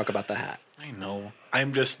were going to talk about the hat. I know.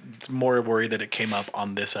 I'm just more worried that it came up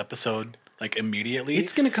on this episode, like immediately.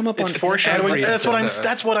 It's going to come up It's on foreshadowing. every That's what I'm. episode.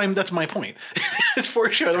 That's my point. It's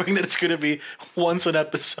foreshadowing that it's going to be once an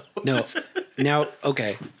episode. No. Now,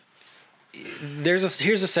 okay. Here's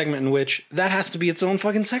a segment in which that has to be its own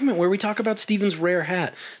fucking segment where we talk about Steven's rare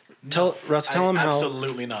hat. Tell him how.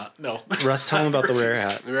 Absolutely not. No. Russ, tell him about the rare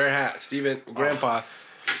hat. The rare hat. Steven, Grandpa.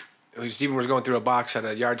 Steven was going through a box at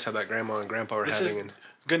a yard sale that Grandma and Grandpa were This having. is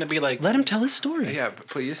going to be like. Let him tell his story. Yeah, but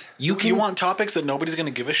please. You want topics that nobody's going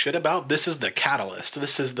to give a shit about? This is the catalyst.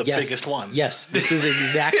 This is the biggest one. Yes, this is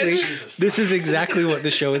exactly what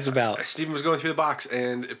the show is about. Steven was going through the box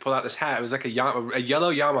and it pulled out this hat. It was like a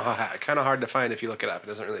yellow Yamaha hat. Kind of hard to find if you look it up. It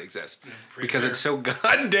doesn't really exist because rare. it's so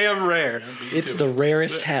goddamn rare. It's the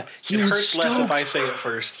rarest hat. He It was hurts less if stoked. I say it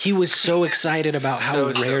first. He was so excited about how So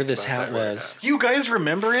rare stoked this about hat that rare was. hat. You guys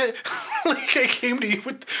remember it? Like I came to you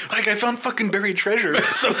with, like I found fucking buried treasure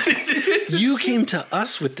or something. You came to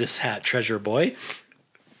us with this hat, treasure boy.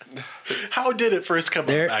 How did it first come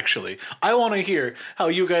There- up, actually? I want to hear how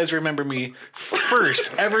you guys remember me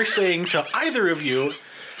first ever saying to either of you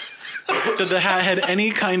that the hat had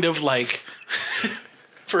any kind of, like,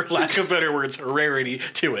 for lack of better words, rarity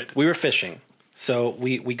to it. We were fishing. So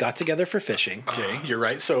we got together for fishing, Okay, you're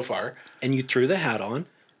right so far. and you threw the hat on,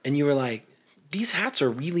 and you were like, these hats are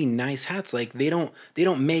really nice hats. Like they don't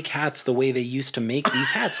make hats the way they used to make these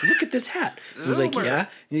hats. Look at this hat. I was like, Zoomer. yeah. And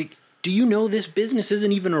you're like, do you know this business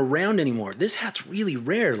isn't even around anymore? This hat's really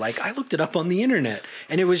rare. Like I looked it up on the internet,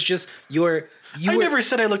 and it was just I never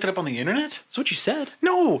said I looked it up on the internet. That's what you said.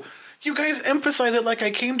 No, you guys emphasize it like I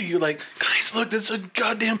came to you like, guys, Rex, look, that's a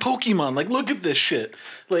goddamn Pokemon. Like, look at this shit.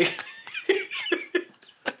 Like,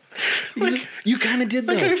 you kind of did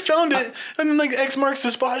that. like I found it, and then like X marks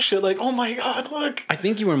the spot shit. Like, oh my god, look. I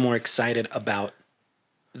think you were more excited about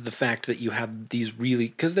the fact that you have these really,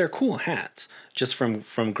 because they're cool hats, just from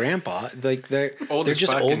Grandpa. Like they're Old as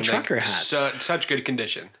just fuck old and, trucker like, hats. Such good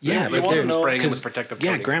condition. Yeah, you but wanna they're know- spraying them with 'cause, protective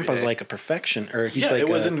yeah, coating Grandpa's every day. like a perfection, or he's Yeah, like it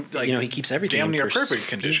wasn't like he keeps everything damn in near pristine perfect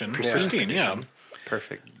condition. condition. Pristine, yeah.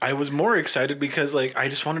 Perfect. I was more excited because like I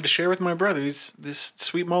just wanted to share with my brothers this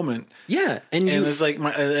sweet moment. Yeah, and And you, it's like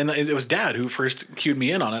and it was Dad who first cued me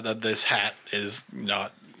in on it that this hat is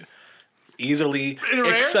not easily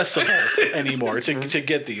accessible anymore to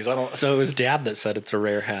get these. I don't. so it was Dad that said it's a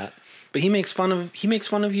rare hat, but he makes fun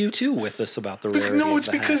of you too with this about the rarity. No, of it's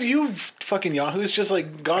the because hat. you fucking yahoos just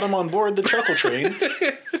like got him on board the chuckle train.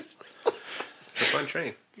 It's a fun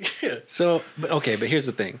train. Yeah. So, but here's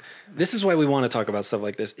the thing. This is why we want to talk about stuff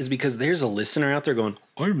like this, is because there's a listener out there going,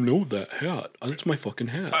 I know that hat. That's my fucking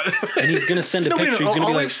hat. And he's going to send a No, picture. He's going to all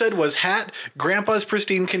be like, I've said was hat, Grandpa's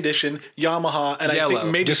pristine condition, Yamaha, and I Yellow.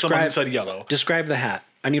 think maybe someone said yellow. describe the hat.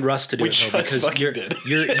 I need Russ to do Which it though, just because fucking did.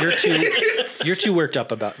 you're too worked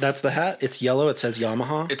up about. That's the hat. It's yellow. It says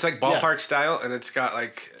Yamaha. It's like ballpark style, and it's got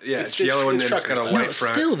like it's It's yellow and it's then it's got a trucker white style.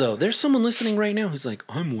 front. Still though, there's someone listening right now who's like,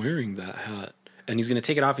 I'm wearing that hat. And he's gonna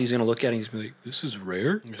take it off. He's gonna look at it. And he's gonna be like, "This is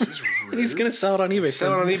rare." And he's gonna sell it on eBay.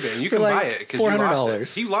 Sell it on eBay. And you for can like buy it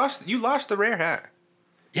because you lost it. You lost the rare hat.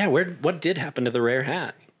 Yeah, what did happen to the rare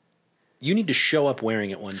hat? You need to show up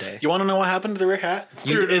wearing it one day. You want to know what happened to the rare hat?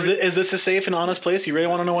 Is this a safe and honest place? You really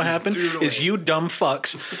want to know what happened? Is you dumb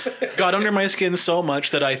fucks got under my skin so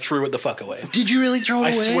much that I threw it the fuck away. Did you really throw it I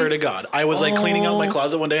away? swear to God. I was like cleaning out my Oh.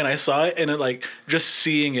 closet one day and I saw it and it like just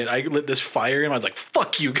seeing it, I lit this fire and I was like,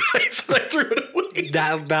 fuck you guys. And I threw it away.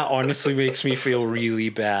 That honestly makes me feel really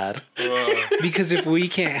bad. Because if we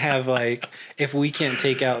can't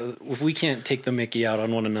take the Mickey out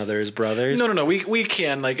on one another as brothers. No. We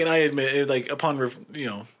can like, and I admit it, like upon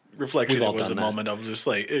reflection, We've all it was a done that. moment of just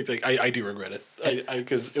like, it's like I do regret it.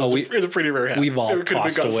 Because it Oh, was a pretty rare hat. We've all It could've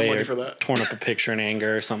tossed got some away money or for that. torn up a picture in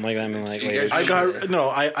anger or something like that. And been like, wait,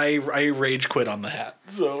 guys- I rage quit on the hat.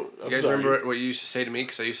 So I'm You guys sorry. remember what you used to say to me?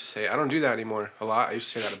 Because I used to say, I don't do that anymore a lot. I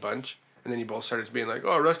used to say that a bunch. And then you both started being like,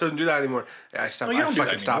 oh, Russ doesn't do that anymore. Yeah, I stopped. No, you I don't do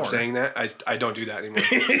fucking that stopped anymore. saying that. I don't do that anymore.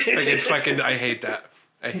 Like, it's fucking, I hate that.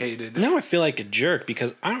 I hated. now I feel like a jerk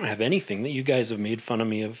because I don't have anything that you guys have made fun of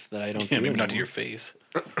me of that I don't do. Yeah, maybe not to anymore. your face.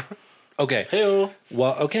 Okay. Heyo.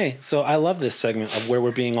 Well, okay. So I love this segment of where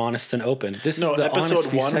we're being honest and open. This No, is the episode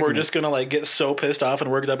honesty 1, we're segment. just gonna like get so pissed off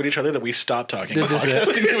and worked up at each other that we stop talking This is it.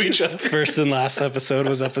 podcasting to each other. First and last episode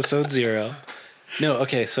was episode 0. No,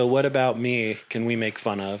 okay. So what about me? Can we make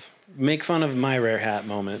fun of? Make fun of my rare hat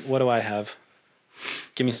moment. What do I have?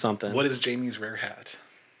 Give me something. What is Jamie's rare hat?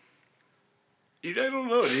 I don't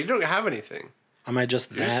know. You don't have anything. Am I just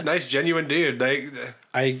You're just a that? nice, genuine dude. Like,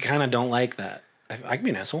 I kind of don't like that. I can be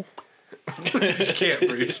an asshole. you can't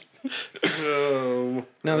breathe. No.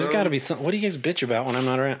 No, there's got to be some. What do you guys bitch about when I'm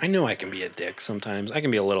not around? I know I can be a dick sometimes. I can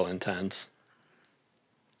be a little intense.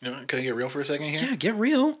 You know, can I get real for a second here? Yeah, get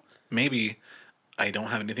real. Maybe I don't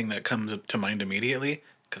have anything that comes to mind immediately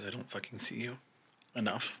because I don't fucking see you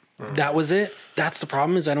enough. That was it. That's the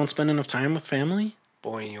problem. Is I don't spend enough time with family.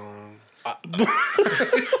 Boing.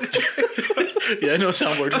 Yeah, no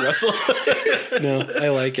soundboard to wrestle. No, I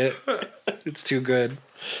like it. It's too good.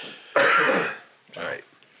 All right.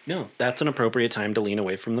 No, that's an appropriate time to lean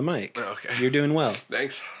away from the mic. Okay. You're doing well.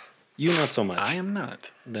 Thanks. You not so much. I am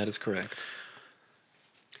not. That is correct.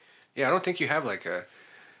 Yeah, I don't think you have like a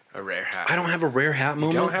rare hat. I don't have a rare hat You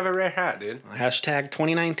moment. don't have a rare hat, dude. Hashtag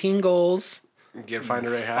 2019 goals. You can't find a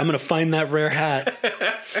rare hat. I'm gonna find that rare hat.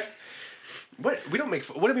 What we don't make.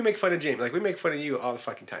 What do we make fun of Jamie? Like we make fun of you all the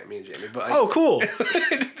fucking time, me and Jamie. But like, Oh, cool.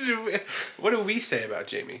 what do we say about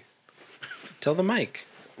Jamie? Tell the mic.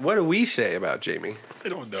 What do we say about Jamie? I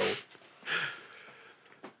don't know.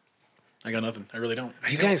 I got nothing. I really don't.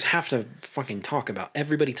 You guys have to fucking talk about.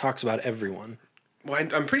 Everybody talks about everyone. Well,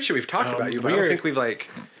 I'm pretty sure we've talked about you, but I we're- don't think we've like.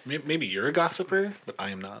 Maybe you're a gossiper, but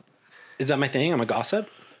I am not. Is that my thing? I'm a gossip.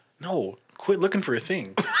 No, quit looking for a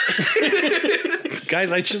thing.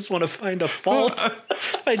 Guys, I just want to find a fault.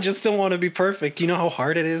 I just don't want to be perfect. Do you know how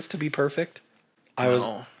hard it is to be perfect?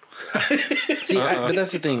 No. See, but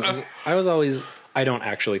that's the thing. Is I was always. I don't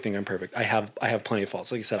actually think I'm perfect. I have plenty of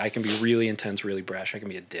faults. Like I said, I can be really intense, really brash. I can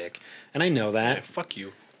be a dick, and I know that. Yeah, fuck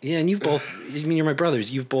you. Yeah, and you've both. I mean, you're my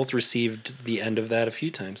brothers. You've both received the end of that a few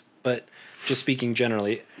times. But just speaking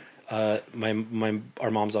generally, our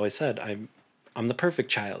mom's always said, I'm the perfect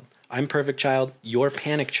child. I'm perfect child. You're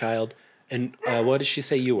panic child. And what did she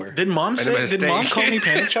say you were? Did mom I know my say? Did mom mistake. call me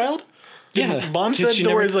panic child? Yeah. Mom Did said she the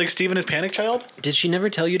never- words like Steven is panic child. Did she never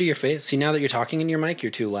tell you to your face? See, now that you're talking in your mic,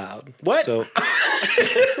 you're too loud. What? So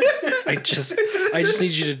I just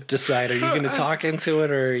need you to decide: are you going to talk into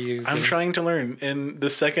it, or are you? I'm trying to learn, and the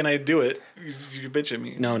second I do it, you bitch at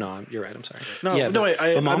me. No, you're right. I'm sorry. No, Yeah, no,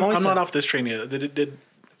 but Mom always I'm said- not off this train yet.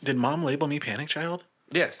 Did Mom label me panic child?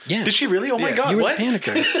 Yes. Yeah. Did she really? Oh my Yeah. god! You were What? the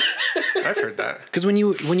panicker. I've heard that. Because when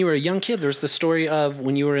you were a young kid, there's the story of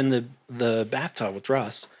when you were in the bathtub with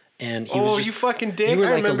Russ, and he was just, you fucking dick. you were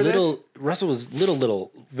I like a remember little. this. Russell was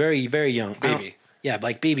little, very very young. I don't- Baby. Yeah,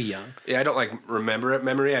 like baby young. Yeah, I don't like remember it.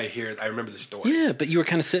 Memory. I remember the story. Yeah, but you were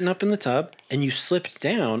kind of sitting up in the tub, and you slipped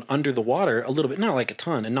down under the water a little bit, not like a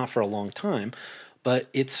ton, and not for a long time. But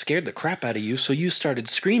it scared the crap out of you, so you started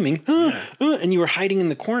screaming, and you were hiding in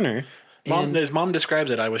the corner. As Mom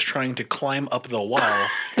describes it, I was trying to climb up the wall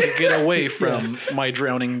to get away from my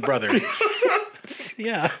drowning brother.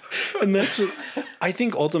 Yeah, and that's. I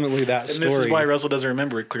think ultimately that And story. this is why Russell doesn't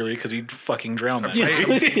remember it clearly, because he fucking drowned that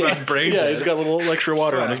night. My brain. Yeah, dead. he's got a little extra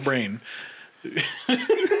water on his brain.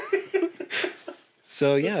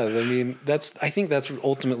 So yeah, I mean I think that's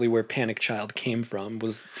ultimately where Panic Child came from,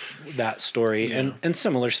 was that story and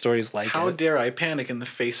similar stories like How it. dare I panic in the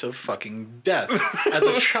face of fucking death as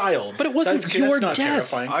a child? But it wasn't That's your not death.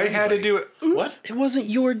 terrifying for I had to anybody. do it. What? It wasn't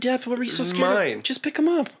your death. What were you so was scared mine. of? Just pick him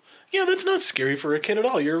up. Yeah, that's not scary for a kid at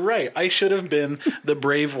all. You're right. I should have been the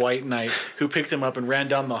brave white knight who picked him up and ran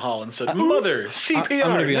down the hall and said, "Mother, CPR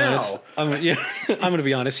I'm gonna be now." honest. I'm gonna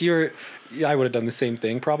be honest. I would have done the same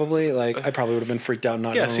thing probably. Like I probably would have been freaked out.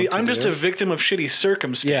 Not Yeah, knowing see, what to I'm just do. a victim of shitty Yeah,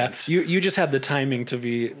 circumstance. you just had the timing to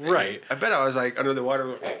be. Right. I bet I was like under the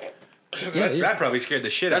water. That probably scared the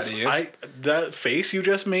shit That's out of you. that face you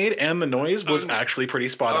just made and the noise was actually pretty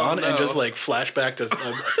spot on, and no. just like flashback to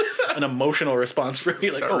an emotional response for me.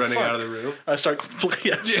 Like, Start oh, running fuck. out of the room. I start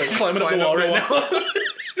climbing up the climb wall up right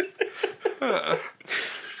the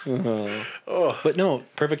now. But no,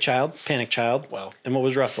 Perfect Child, Panic Child. Wow. And what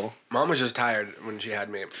was Russell? Mom was just tired when she had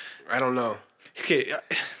me. I don't know. Okay,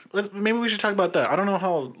 maybe we should talk about that. I don't know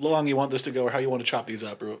how long you want this to go or how you want to chop these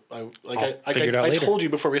up. I'll figure it out I later. told you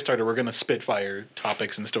before we started we're gonna spitfire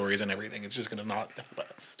topics and stories and everything. It's just gonna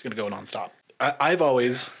it's gonna go nonstop. I've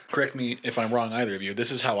always, correct me if I'm wrong, either of you. This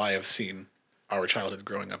is how I have seen our childhood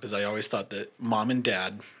growing up. Is I always thought that Mom and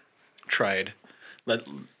Dad tried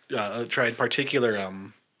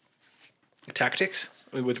particular tactics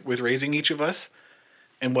with raising each of us,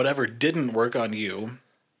 and whatever didn't work on you,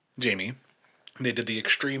 Jamie, they did the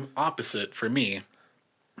extreme opposite for me.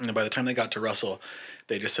 And by the time they got to Russell,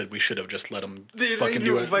 they just said we should have just let them They fucking didn't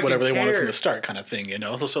do even it, fucking whatever they wanted from care. the start, kind of thing, you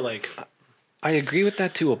know. So like, I agree with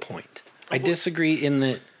that to a point. I disagree in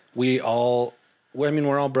that we're all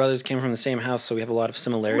brothers, came from the same house, so we have a lot of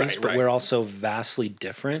similarities, Right, but right. we're also vastly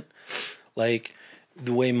different. Like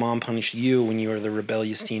the way Mom punished you when you were the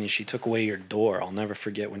rebellious teen is she took away your door. I'll never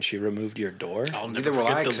forget when she removed your door. I'll Neither never will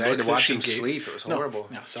I, forget 'cause the I had look to that watch she him gave. sleep. It was horrible.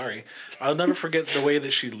 No, sorry. I'll never forget the way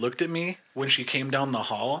that she looked at me when she came down the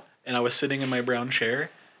hall and I was sitting in my brown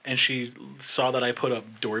chair and she saw that I put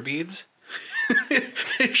up door beads.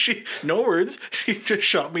 And she, no words, she just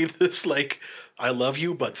shot me this like, I love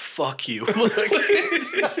you, but fuck you.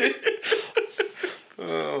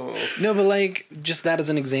 No, but like just that as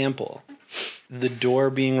an example. The door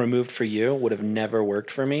being removed for you would have never worked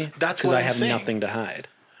for me. That's because what I I'm have saying. nothing to hide.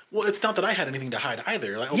 Well, it's not that I had anything to hide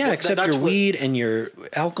either. Like, Yeah, except that's your what- weed and your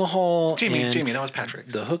alcohol. Jamie, and that was Patrick.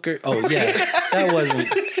 the hooker. Oh yeah, that wasn't.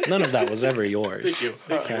 None of that was ever yours. Thank you.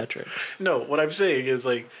 Patrick. No, what I'm saying is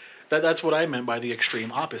like that's what I meant by the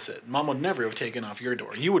extreme opposite. Mom would never have taken off your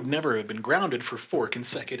door. You would never have been grounded for 4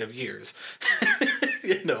 consecutive years.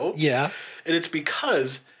 You know? Yeah. And it's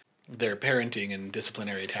because their parenting and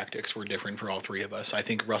disciplinary tactics were different for all three of us. I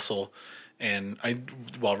think Russell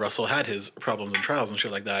while Russell had his problems and trials and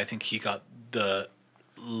shit like that, I think he got the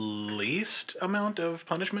least amount of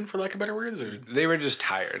punishment, for lack of better words, or They were just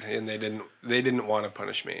tired, and they didn't want to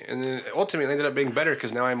punish me. And then ultimately, it ended up being better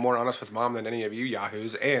because now I'm more honest with Mom than any of you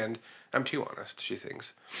yahoos, and I'm too honest. She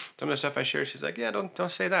thinks some of the stuff I share, she's like, "Yeah,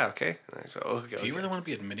 don't say that, okay?" And I go, "Oh, okay." do you really want to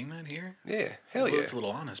be admitting that here? Yeah, hell Well, yeah. it's a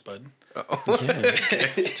little honest, bud. Yeah,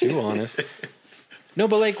 it's too honest. No,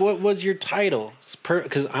 but like, what was your title?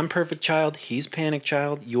 Because I'm Perfect Child, he's Panic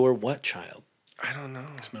Child. You're what child? I don't know.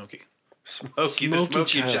 Smokey. Smokey the Smokey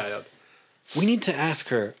Smoky Child. Child. We need to ask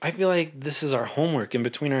her. I feel like this is our homework in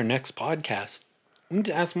between our next podcast. We need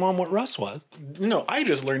to ask Mom what Russ was. No, I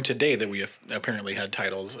just learned today that we have apparently had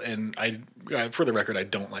titles, and for the record, I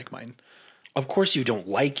don't like mine. Of course, you don't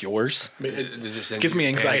like yours. It just gives me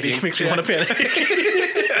anxiety. It makes me want to panic.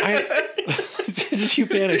 Did you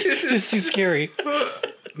panic? It's too scary.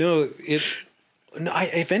 No, No,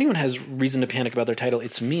 if anyone has reason to panic about their title,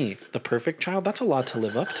 it's me. The perfect child. That's a lot to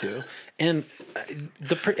live up to, and and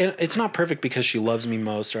it's not perfect because she loves me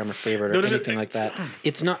most or I'm her favorite or anything like that.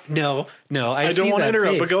 It's not. No. I don't want to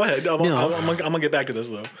interrupt, but go ahead. I'm No. gonna get back to this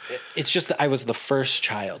though. It's just that I was the first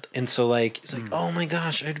child, and so like it's like, oh my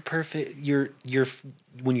gosh, I did perfect. You're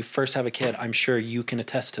when you first have a kid, I'm sure you can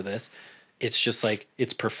attest to this. It's just like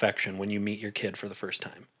it's perfection when you meet your kid for the first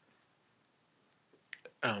time.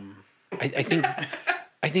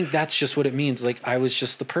 I think that's just what it means. Like I was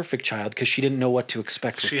just the perfect child because she didn't know what to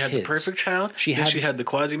expect. She had the perfect child. She had the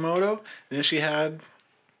Quasimodo. And then she had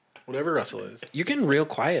whatever Russell is. You're getting real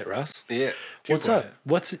quiet, Russ. Yeah. What's up?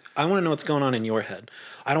 I want to know what's going on in your head.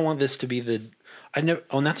 I don't want this to be the. And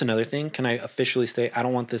that's another thing. Can I officially say I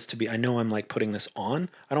don't want this to be? I know I'm like putting this on.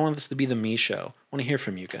 I don't want this to be the me show. I want to hear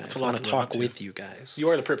from you guys. I want to talk with you guys. You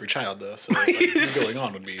are the perfect child, though. So like, going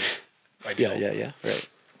on would be ideal. Yeah. Right.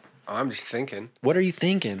 Oh, I'm just thinking. What are you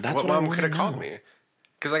thinking? That's what what mom I could have called know. me.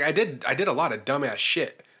 Because like I did a lot of dumbass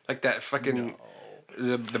shit. Like that fucking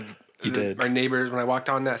our neighbors when I walked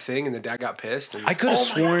on that thing and the dad got pissed. And, I could have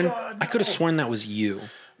sworn. God, I could have sworn that was you.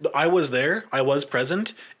 I was there. I was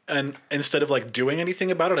present. And instead of like doing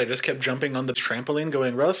anything about it, I just kept jumping on the trampoline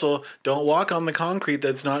going, Russell, don't walk on the concrete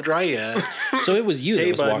that's not dry yet. So it was you that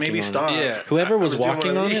Hey, was bud, walking maybe on stop. it. Yeah. Whoever was doing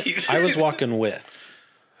walking one on of it, these. I was walking with.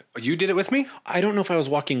 You did it with me? I don't know if I was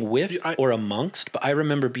walking with or amongst, but I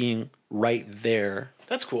remember being right there.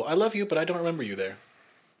 That's cool. I love you, but I don't remember you there.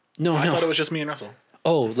 No, I thought it was just me and Russell.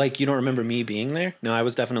 Oh, like you don't remember me being there? No, I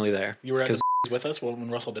was definitely there. You were at the with us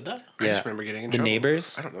when Russell did that? I just remember getting in the trouble.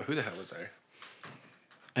 neighbors. I don't know who the hell was there.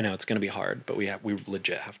 I know it's gonna be hard, but we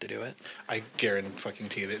legit have to do it. I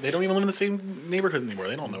guarantee you. They don't even live in the same neighborhood anymore.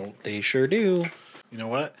 They don't know. They sure do. You know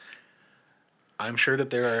what? I'm sure that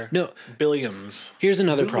there are billions. Here's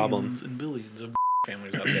another problem. Billions and billions of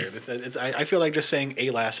families out there. I feel like just saying a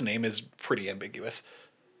last name is pretty ambiguous.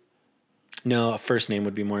 No, a first name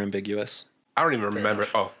would be more ambiguous. I don't even remember.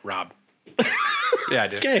 Oh, Rob. Yeah, I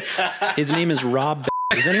do. Okay. His name is Rob.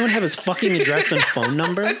 Does anyone have his fucking address and phone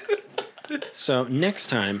number? So next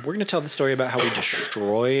time, we're going to tell the story about how we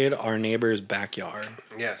destroyed our neighbor's backyard.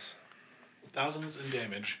 Yes. Thousands in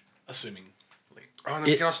damage, assuming. Oh, and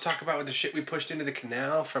then we can also talk about the shit we pushed into the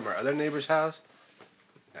canal from our other neighbor's house.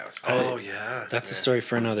 That was fun. Oh, yeah. That's a story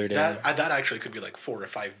for another day. That actually could be like 4 or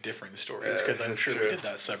 5 different stories because I'm that's sure true. we did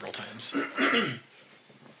that several times.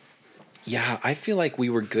 Yeah, I feel like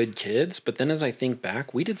we were good kids, but then as I think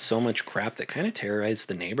back, we did so much crap that kind of terrorized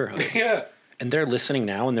the neighborhood. Yeah. And they're listening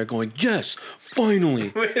now and they're going, yes,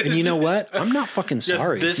 finally. And you know what? I'm not fucking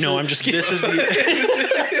sorry. I'm just kidding. This is the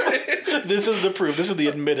this is the proof. This is the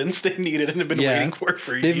admittance they needed and have been waiting for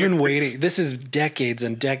years. They've been waiting. This is decades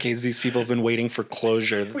and decades. These people have been waiting for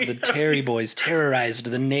closure. The Terry boys terrorized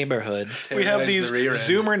the neighborhood. We have these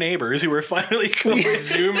Zoomer neighbors who are finally coming.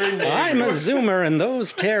 Zoomer neighbor. I'm a Zoomer and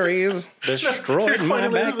those Terrys destroyed my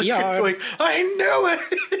backyard. Like, I knew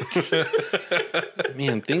it.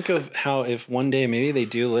 Man, think of how if one day maybe they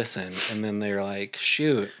do listen and then they're like,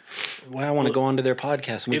 shoot, well, I want to go onto their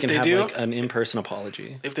podcast and we can have like an in-person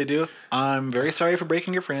apology. If they do, I'm very sorry for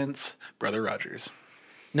breaking your friends, Brother Rogers.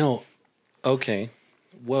 No. Okay.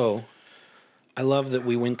 Whoa. I love that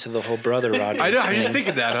we went to the whole Brother Rogers. I know. I was just thing.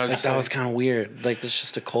 thinking that. I was Like, that was kind of weird. Like, that's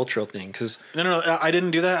just a cultural thing. Because No, I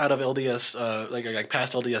didn't do that out of LDS, like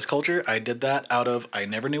past LDS culture. I did that out of I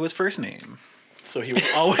never knew his first name. So he was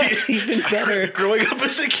always even better. Growing up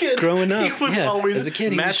as a kid. Growing up, he was yeah, always as a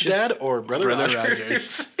kid, he was Matt's just dad or Brother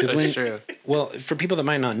Rogers. That's true. Well, for people that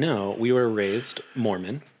might not know, we were raised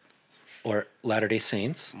Mormon or Latter-day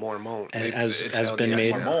Saints. Mormon. As It's been LDS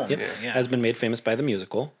made now. has been made famous by the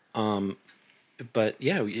musical. But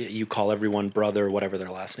yeah, you call everyone brother, whatever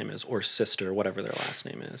their last name is, or sister, whatever their last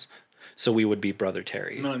name is. So we would be Brother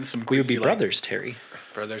Terry. Not in some we would be creepy, like- brothers Terry.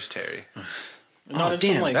 Brothers Terry. Not in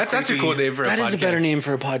damn. some, like, That's a creepy- cool name for a podcast. That is a better name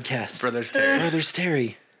for a podcast. Brothers Terry. Brothers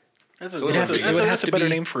Terry. That's would have to- it would have that's to a better be-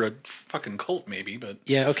 name for a fucking cult, maybe. But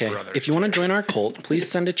Yeah, okay. Brothers If you want to join our cult, please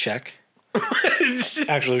send a check.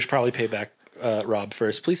 Actually, we should probably pay back Rob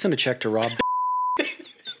first. Please send a check to Rob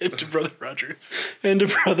to Brother Rogers. and to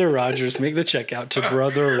Brother Rogers. Make the check out to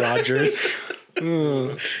Brother Rogers.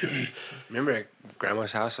 Remember at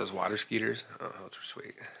Grandma's house, those water skeeters? Oh, those were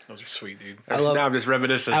sweet. Those are sweet, dude. love- Now I'm just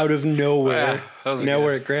reminiscing. Out of nowhere. Yeah, that was now good.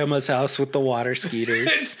 we're at Grandma's house with the water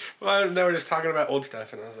skeeters. Well, now we're just talking about old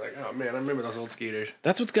stuff, and I was like, oh man, I remember those old skeeters.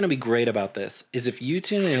 That's what's going to be great about this, is if you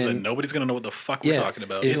tune Then in. nobody's gonna know what the fuck we're Yeah, talking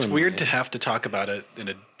about. it's It's weird annoying. to have to talk about it in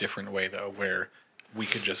a different way, though, where we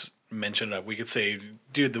could just mention it up. We could say,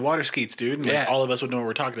 dude, the water skeets, dude. And Yeah. like, all of us would know what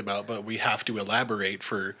we're talking about, but we have to elaborate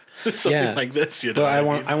for something like this, you know? But I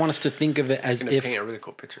what want us to think of it as Gonna if paint a really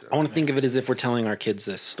cool picture. I want to think of it as if we're telling our kids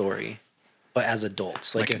this story, but as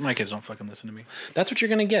adults. Like my kids don't fucking listen to me. that's what you're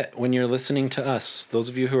gonna get when you're listening to us. Those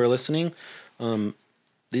of you who are listening,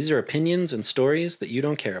 these are opinions and stories that you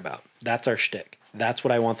don't care about. That's our shtick. That's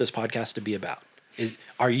what I want this podcast to be about.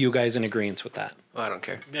 Are you guys in agreement with that? I don't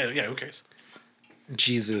care. Yeah, who cares?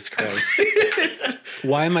 Jesus Christ!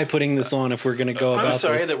 Why am I putting this on if we're gonna go about I'm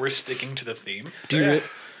sorry this? that we're sticking to the theme. Do you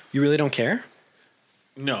you really don't care?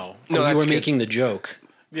 No. No, you that's were good. making the joke.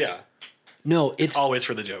 Yeah. No, it's Always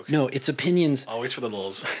for the joke. no, it's opinions. Always for the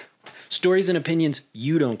lulz. Stories and opinions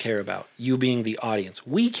you don't care about. You being the audience,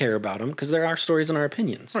 we care about them because there are stories and our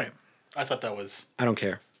opinions. Right. I thought that was I don't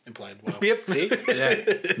care. implied. Wow. Yep. See?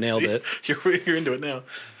 Yeah. Nailed it. You're into it now.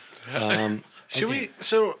 Should we?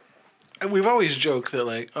 So we've always joked that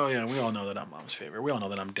like, oh yeah, we all know that I'm mom's favorite. We all know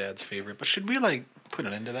that I'm dad's favorite. But should we like put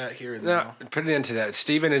an end to that here and No, now? put it into that.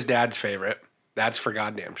 Steven is dad's favorite. That's for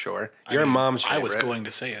goddamn sure. Your I mean, mom's favorite. I was going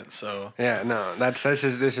to say it. So Yeah, no, this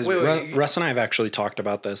is. Wait. Russ and I have actually talked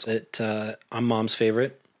about this. I'm mom's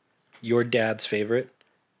favorite, your dad's favorite,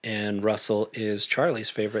 and Russell is Charlie's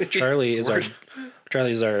favorite. Charlie is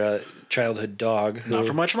our childhood dog. Who, not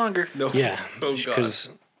for much longer. No. Yeah, Oh, God. because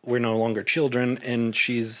we're no longer children, and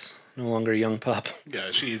she's no longer a young pup.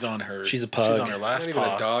 Yeah, she's on her. She's a pug. She's on her last Not even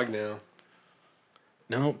paw. a dog now.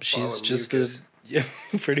 No, she's Follow just mucus. yeah,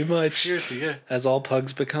 pretty much. Seriously, yeah. As all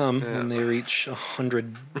pugs become when they reach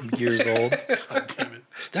 100 years old. God damn it.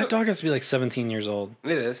 That dog has to be like 17 years old.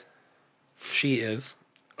 It is. She is.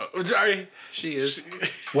 Oh, sorry, she is.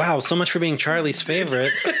 Wow, so much for being Charlie's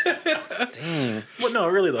favorite. Dang. Well, no,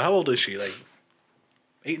 really though. How old is she? Like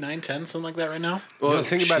 8, 9, 10, something like that right now? Well, No,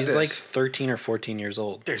 think about she's this. like 13 or 14 years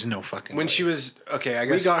old. There's no fucking when way. she was okay, I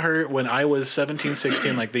We guess. got her when I was 17,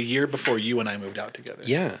 16, like the year before you and I moved out together.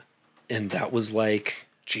 Yeah. And that was like,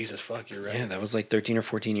 Jesus fuck, you're right. yeah, that was like 13 or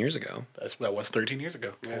 14 years ago. That was 13 years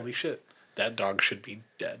ago. Holy shit. That dog should be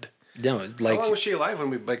dead. No, How like long was she alive when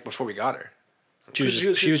we before we got her? she was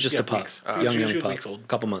just yeah, a pup. weeks. Young She was pup. weeks old.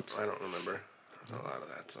 Couple months. I don't remember. A lot of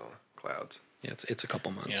that's all clouds. Yeah, it's a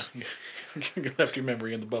couple months. Yeah. You left your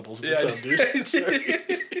memory in the bubbles. Yeah, What's up, dude?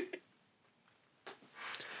 Sorry.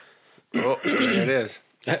 Oh, there it is.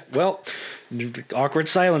 Well, awkward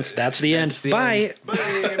silence. That's the end. the Bye.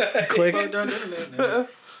 Click. Click.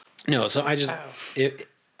 No, so I just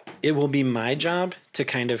it will be my job to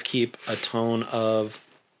kind of keep a tone of.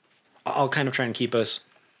 I'll kind of try and keep us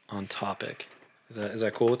on topic. Is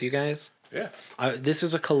that cool with you guys? Yeah. This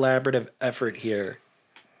is a collaborative effort here,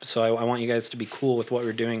 so I want you guys to be cool with what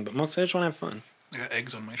we're doing. But mostly, I just want to have fun. I got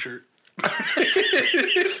eggs on my shirt.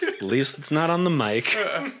 At least it's not on the mic.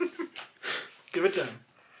 Give it time.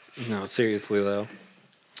 No, seriously though.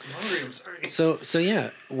 I'm hungry. I'm sorry. So yeah,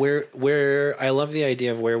 where I love the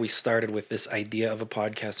idea of where we started with this idea of a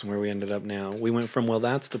podcast and where we ended up now. We went from, well,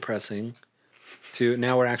 that's depressing, to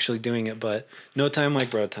now we're actually doing it, but no time like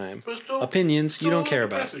bro time. Opinions you don't care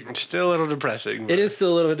about. It's still a little depressing. It is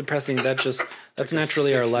still a little bit depressing. That's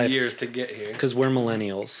naturally our 6 life years to get here. because we're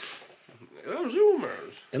millennials Oh,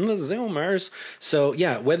 Zoomers. and the Zoomers. So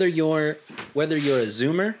yeah, whether you're a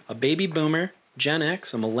Zoomer, a baby boomer, Gen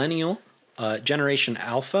X, a millennial, Generation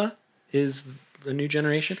Alpha is the new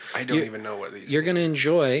generation. I don't even know what these. You're gonna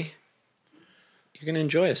enjoy. You're gonna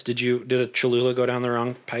enjoy us. Did a Cholula go down the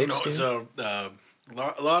wrong pipe? No, Steven? so a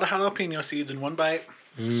lot of jalapeno seeds in one bite.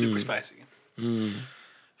 Super spicy. Let's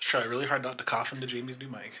try really hard not to cough into Jamie's new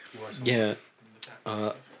mic. Yeah.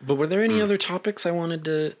 But were there any other topics I wanted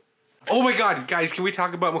to? Oh my God, guys! Can we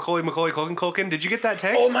talk about Macaulay Culkin? Did you get that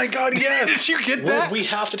text? Oh my God! Yes. Did you get Well, that? we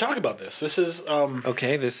have to talk about this. This is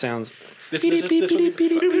Okay, this sounds. this is this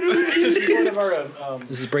is part of our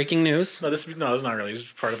This is breaking news. no it's not really.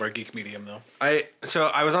 It's part of our geek medium though. So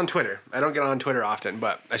I was on Twitter. I don't get on Twitter often,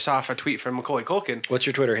 but I saw a tweet from Macaulay Culkin. What's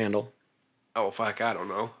your Twitter handle? Oh fuck, I don't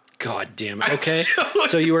know. God damn it. Okay.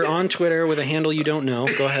 So you were on Twitter with a handle you don't know.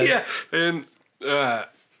 Go ahead. Yeah, and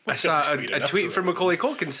I saw tweet a enough tweet of from it. Macaulay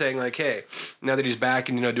Culkin saying like, "Hey, now that he's back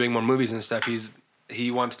and doing more movies and stuff,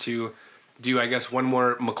 he wants to do I guess one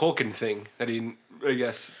more McCulkin thing that he I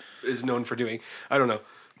guess is known for doing. I don't know,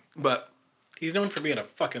 but." He's known for being a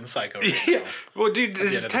fucking psycho. Yeah. Well, dude, this end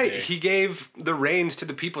is of the tight. day. He gave the reins to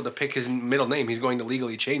the people to pick his middle name. He's going to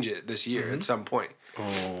legally change it this year at some point.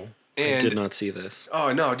 Oh, I And- did not see this.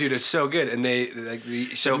 Oh no, dude, it's so good. And they like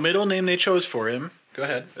The middle name they chose for him. Go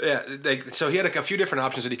ahead. yeah, like so he had a few different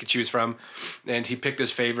options that he could choose from, and he picked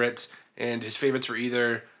his favorites. And his favorites were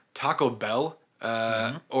either Taco Bell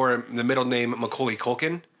or the middle name Macaulay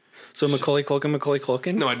Culkin. So Macaulay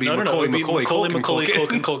Culkin. No, I'd be No, Macaulay it'd be Macaulay Culkin.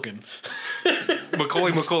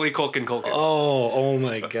 Macaulay Macaulay Culkin. Oh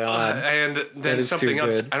my God. And then is something too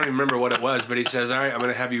else. good. I don't even remember what it was, but he says, "All right, I'm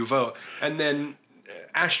going to have you vote." And then,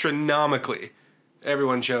 astronomically,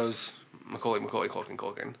 everyone chose Macaulay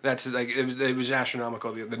Culkin. That's like it was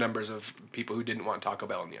astronomical, the numbers of people who didn't want Taco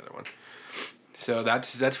Bell in the other one. So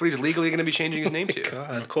that's what he's legally going to be changing his name to.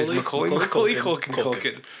 God. Macaulay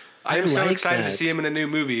Culkin. I am so like excited to that. see him in a new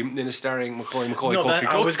movie and it's starring Macaulay No, Culkin.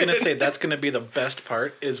 I was gonna say that's gonna be the best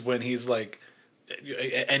part is when he's like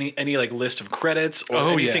any like list of credits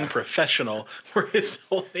or anything professional where his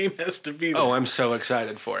whole name has to be there. Oh, I'm so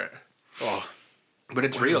excited for it. Oh, But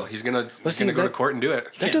it's real. He's gonna see, go to that- court and do it.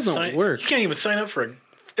 That can't doesn't work. You can't even sign up for a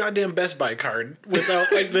goddamn Best Buy card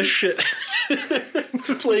without like this shit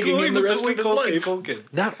plaguing him the rest of his life.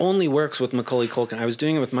 That only works with Macaulay Culkin. I was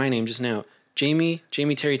doing it with my name just now. Jamie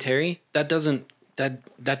Terry. That doesn't.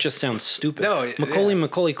 That just sounds stupid. No,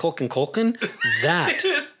 Macaulay Culkin.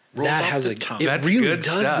 That has the a. tongue. It That's really good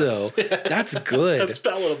does stuff. though. That's good. That's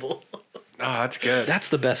palatable. Oh, that's good. That's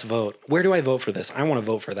the best vote. Where do I vote for this? I want to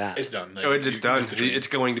vote for that. It's done. Oh, it's done. Use the dream. It's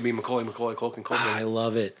going to be Macaulay Culkin. I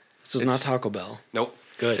love it. This is not Taco Bell. Nope.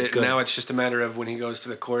 Good. Now it's just a matter of when he goes to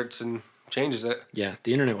the courts and changes it. Yeah,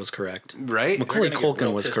 the internet was correct. Right? They're Macaulay gonna get Culkin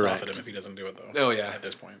real was pissed off correct. at him if he doesn't do it though. Oh, yeah. At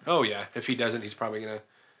this point. Oh, yeah. If he doesn't, he's probably going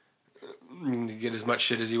to get as much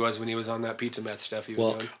shit as he was when he was on that pizza meth stuff he was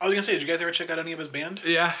Well, doing. I was gonna say, did you guys ever check out any of his band?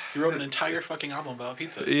 Yeah. He wrote an entire fucking album about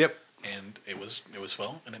pizza. Yep. And it was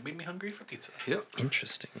swell, and it made me hungry for pizza. Yep.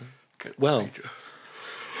 Interesting. Well,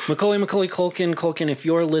 Macaulay Culkin, if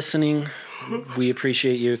you're listening, we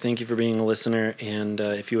appreciate you. Thank you for being a listener. And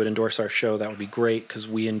if you would endorse our show, that would be great because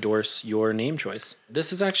we endorse your name choice.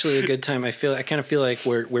 This is actually a good time. I kind of feel like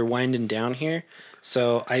we're winding down here.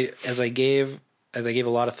 So as I gave a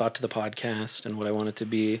lot of thought to the podcast and what I want it to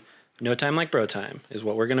be, No Time Like Bro Time is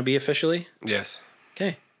what we're going to be officially. Yes.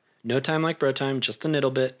 Okay. No Time Like Bro Time, just a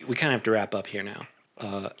little bit. We kind of have to wrap up here now.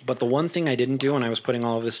 But the one thing I didn't do when I was putting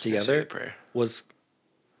all of this together was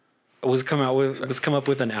come up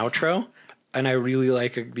with an outro, and I really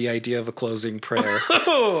like the idea of a closing prayer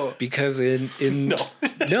because no,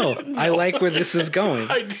 I like where this is going.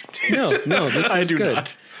 No, this is I do good.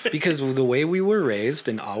 not. Because the way we were raised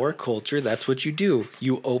in our culture, that's what you do.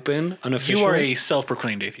 You open an official. You are a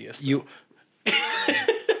self-proclaimed atheist.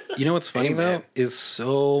 You know what's funny though is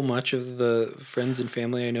so much of the friends and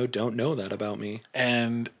family I know don't know that about me.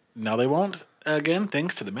 And now they won't. Again,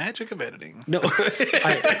 thanks to the magic of editing. No,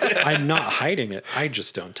 I'm not hiding it. I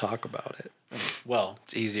just don't talk about it. Well,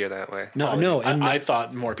 It's easier that way. No, and I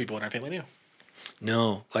thought more people in our family knew.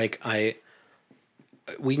 no,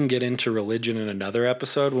 we can get into religion in another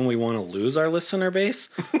episode when we want to lose our listener base.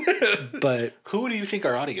 But Who do you think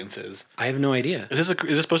our audience is? I have no idea. Is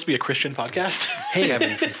this supposed to be a Christian podcast? Hey,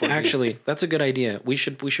 Kevin from Fort Meade. actually, that's a good idea. We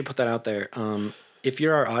should put that out there. If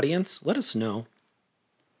you're our audience, let us know.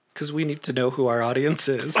 Because we need to know who our audience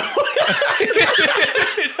is.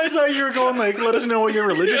 I thought you were going like, let us know what your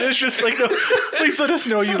religion is. Just like, no, please let us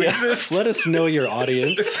know you exist. Let us know your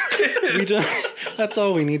audience. That's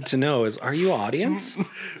all we need to know is, are you an audience?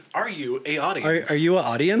 Are you a audience? Are you an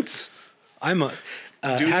audience? I'm a...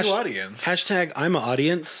 Do you audience? Hashtag I'm an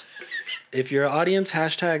audience. If you're an audience,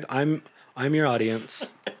 hashtag I'm your audience.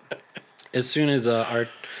 As soon as but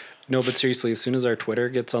seriously, as soon as our Twitter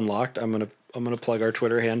gets unlocked, I'm gonna plug our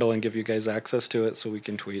Twitter handle and give you guys access to it so we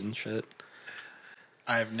can tweet and shit.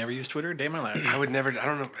 I've never used Twitter a day in my life. I don't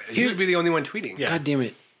know. You would be the only one tweeting. Yeah. God damn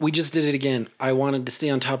it. We just did it again. I wanted to stay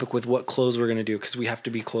on topic with what close we're gonna do because we have to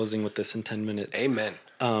be closing with this in 10 minutes. Amen.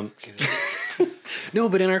 No,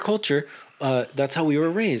 but in our culture, that's how we were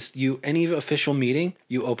raised. Any official meeting,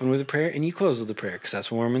 you open with a prayer and you close with a prayer because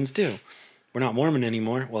that's what Mormons do. We're not Mormon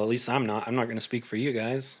anymore. Well, at least I'm not. I'm not going to speak for you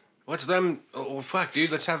guys. What's them? Oh, fuck,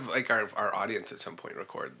 dude. Let's have like our audience at some point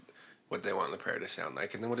record what they want the prayer to sound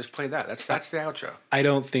like, and then we'll just play that. That's the outro. I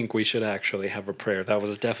don't think we should actually have a prayer. That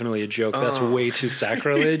was definitely a joke. That's way too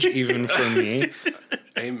sacrilege, even for me.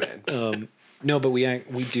 Amen. No, but we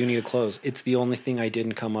do need a close. It's the only thing I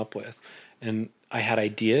didn't come up with. And I had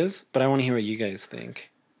ideas, but I want to hear what you guys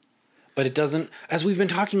think. But it doesn't, as we've been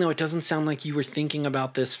talking though, it doesn't sound like you were thinking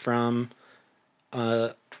about this from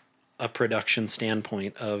a production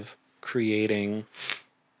standpoint of creating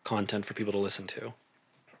content for people to listen to.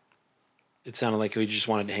 It sounded like we just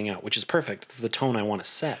wanted to hang out, which is perfect. It's the tone I want to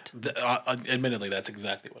set. Admittedly, that's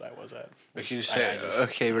exactly what I was at. Like you just say,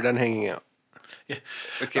 okay, we're done hanging out. Yeah.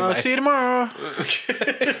 Okay, bye. See you tomorrow.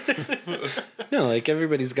 No, like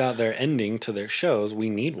everybody's got their ending to their shows. We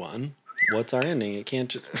need one. what's our ending? It can't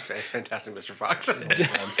just. It's fantastic, Mr. Fox. I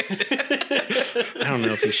don't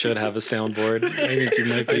know if he should have a soundboard. I think you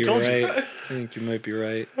might be right. I think you might be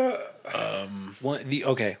right.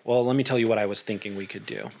 Okay, well, let me tell you what I was thinking we could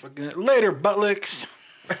do. Later, butt licks.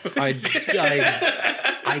 I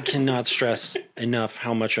cannot stress enough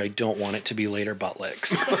how much I don't want it to be later butt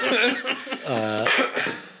licks.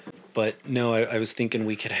 But no, I was thinking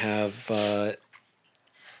we could have.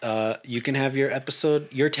 You can have your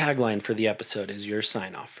episode. Your tagline for the episode is your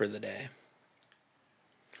sign off for the day.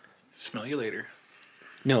 Smell you later.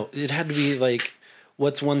 No, it had to be like,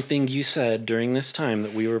 what's one thing you said during this time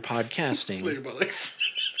that we were podcasting? Later, butt licks.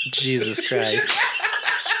 Jesus Christ.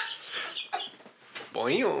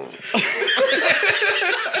 Boing.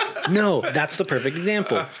 No, that's the perfect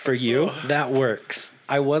example. For you, that works.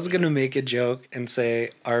 I was going to make a joke and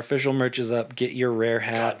say, our official merch is up. Get your rare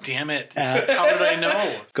hat. God damn it. How did I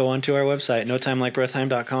know? Go onto our website,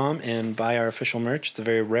 notimelikebroTime.com, and buy our official merch. It's a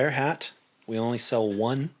very rare hat. We only sell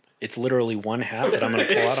one. It's literally one hat that I'm going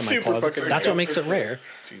to pull out of my closet. That's what makes it rare.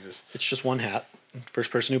 Jesus. It's just one hat.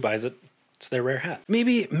 First person who buys it, it's their rare hat.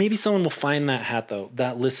 Maybe someone will find that hat, though.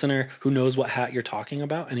 That listener who knows what hat you're talking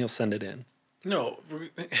about, and he'll send it in. No. And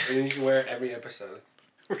then you can wear it every episode.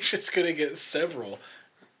 We're just going to get several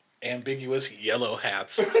ambiguous yellow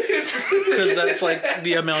hats. Because that's like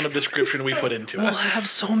the amount of description we put into We'll it. have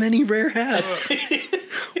so many rare hats.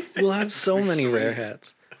 We'll have so many rare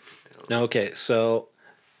hats. Now, okay, so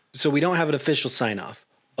we don't have an official sign off.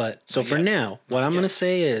 But so for now, what I'm going to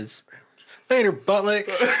say is, Later, butt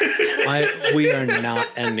licks. we are not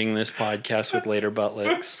ending this podcast with later butt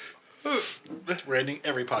licks. We're ending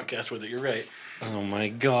every podcast with it. You're right. Oh my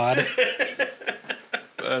God.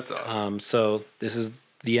 That's awesome. So this is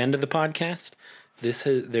the end of the podcast.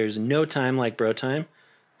 There's no time like bro time.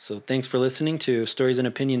 So thanks for listening to Stories and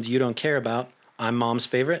Opinions You Don't Care About. I'm Mom's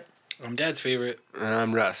favorite. I'm Dad's favorite.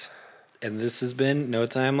 I'm Russ. And this has been No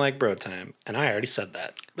Time Like Bro Time. And I already said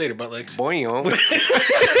that. Later, butt licks. Boing.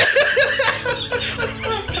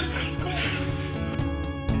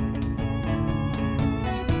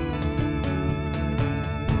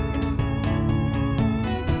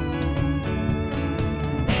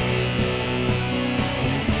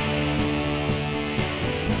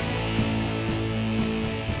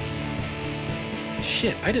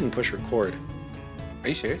 Shit, I didn't push record. Are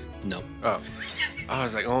you serious? No. Oh. I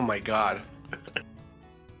was like, oh my God.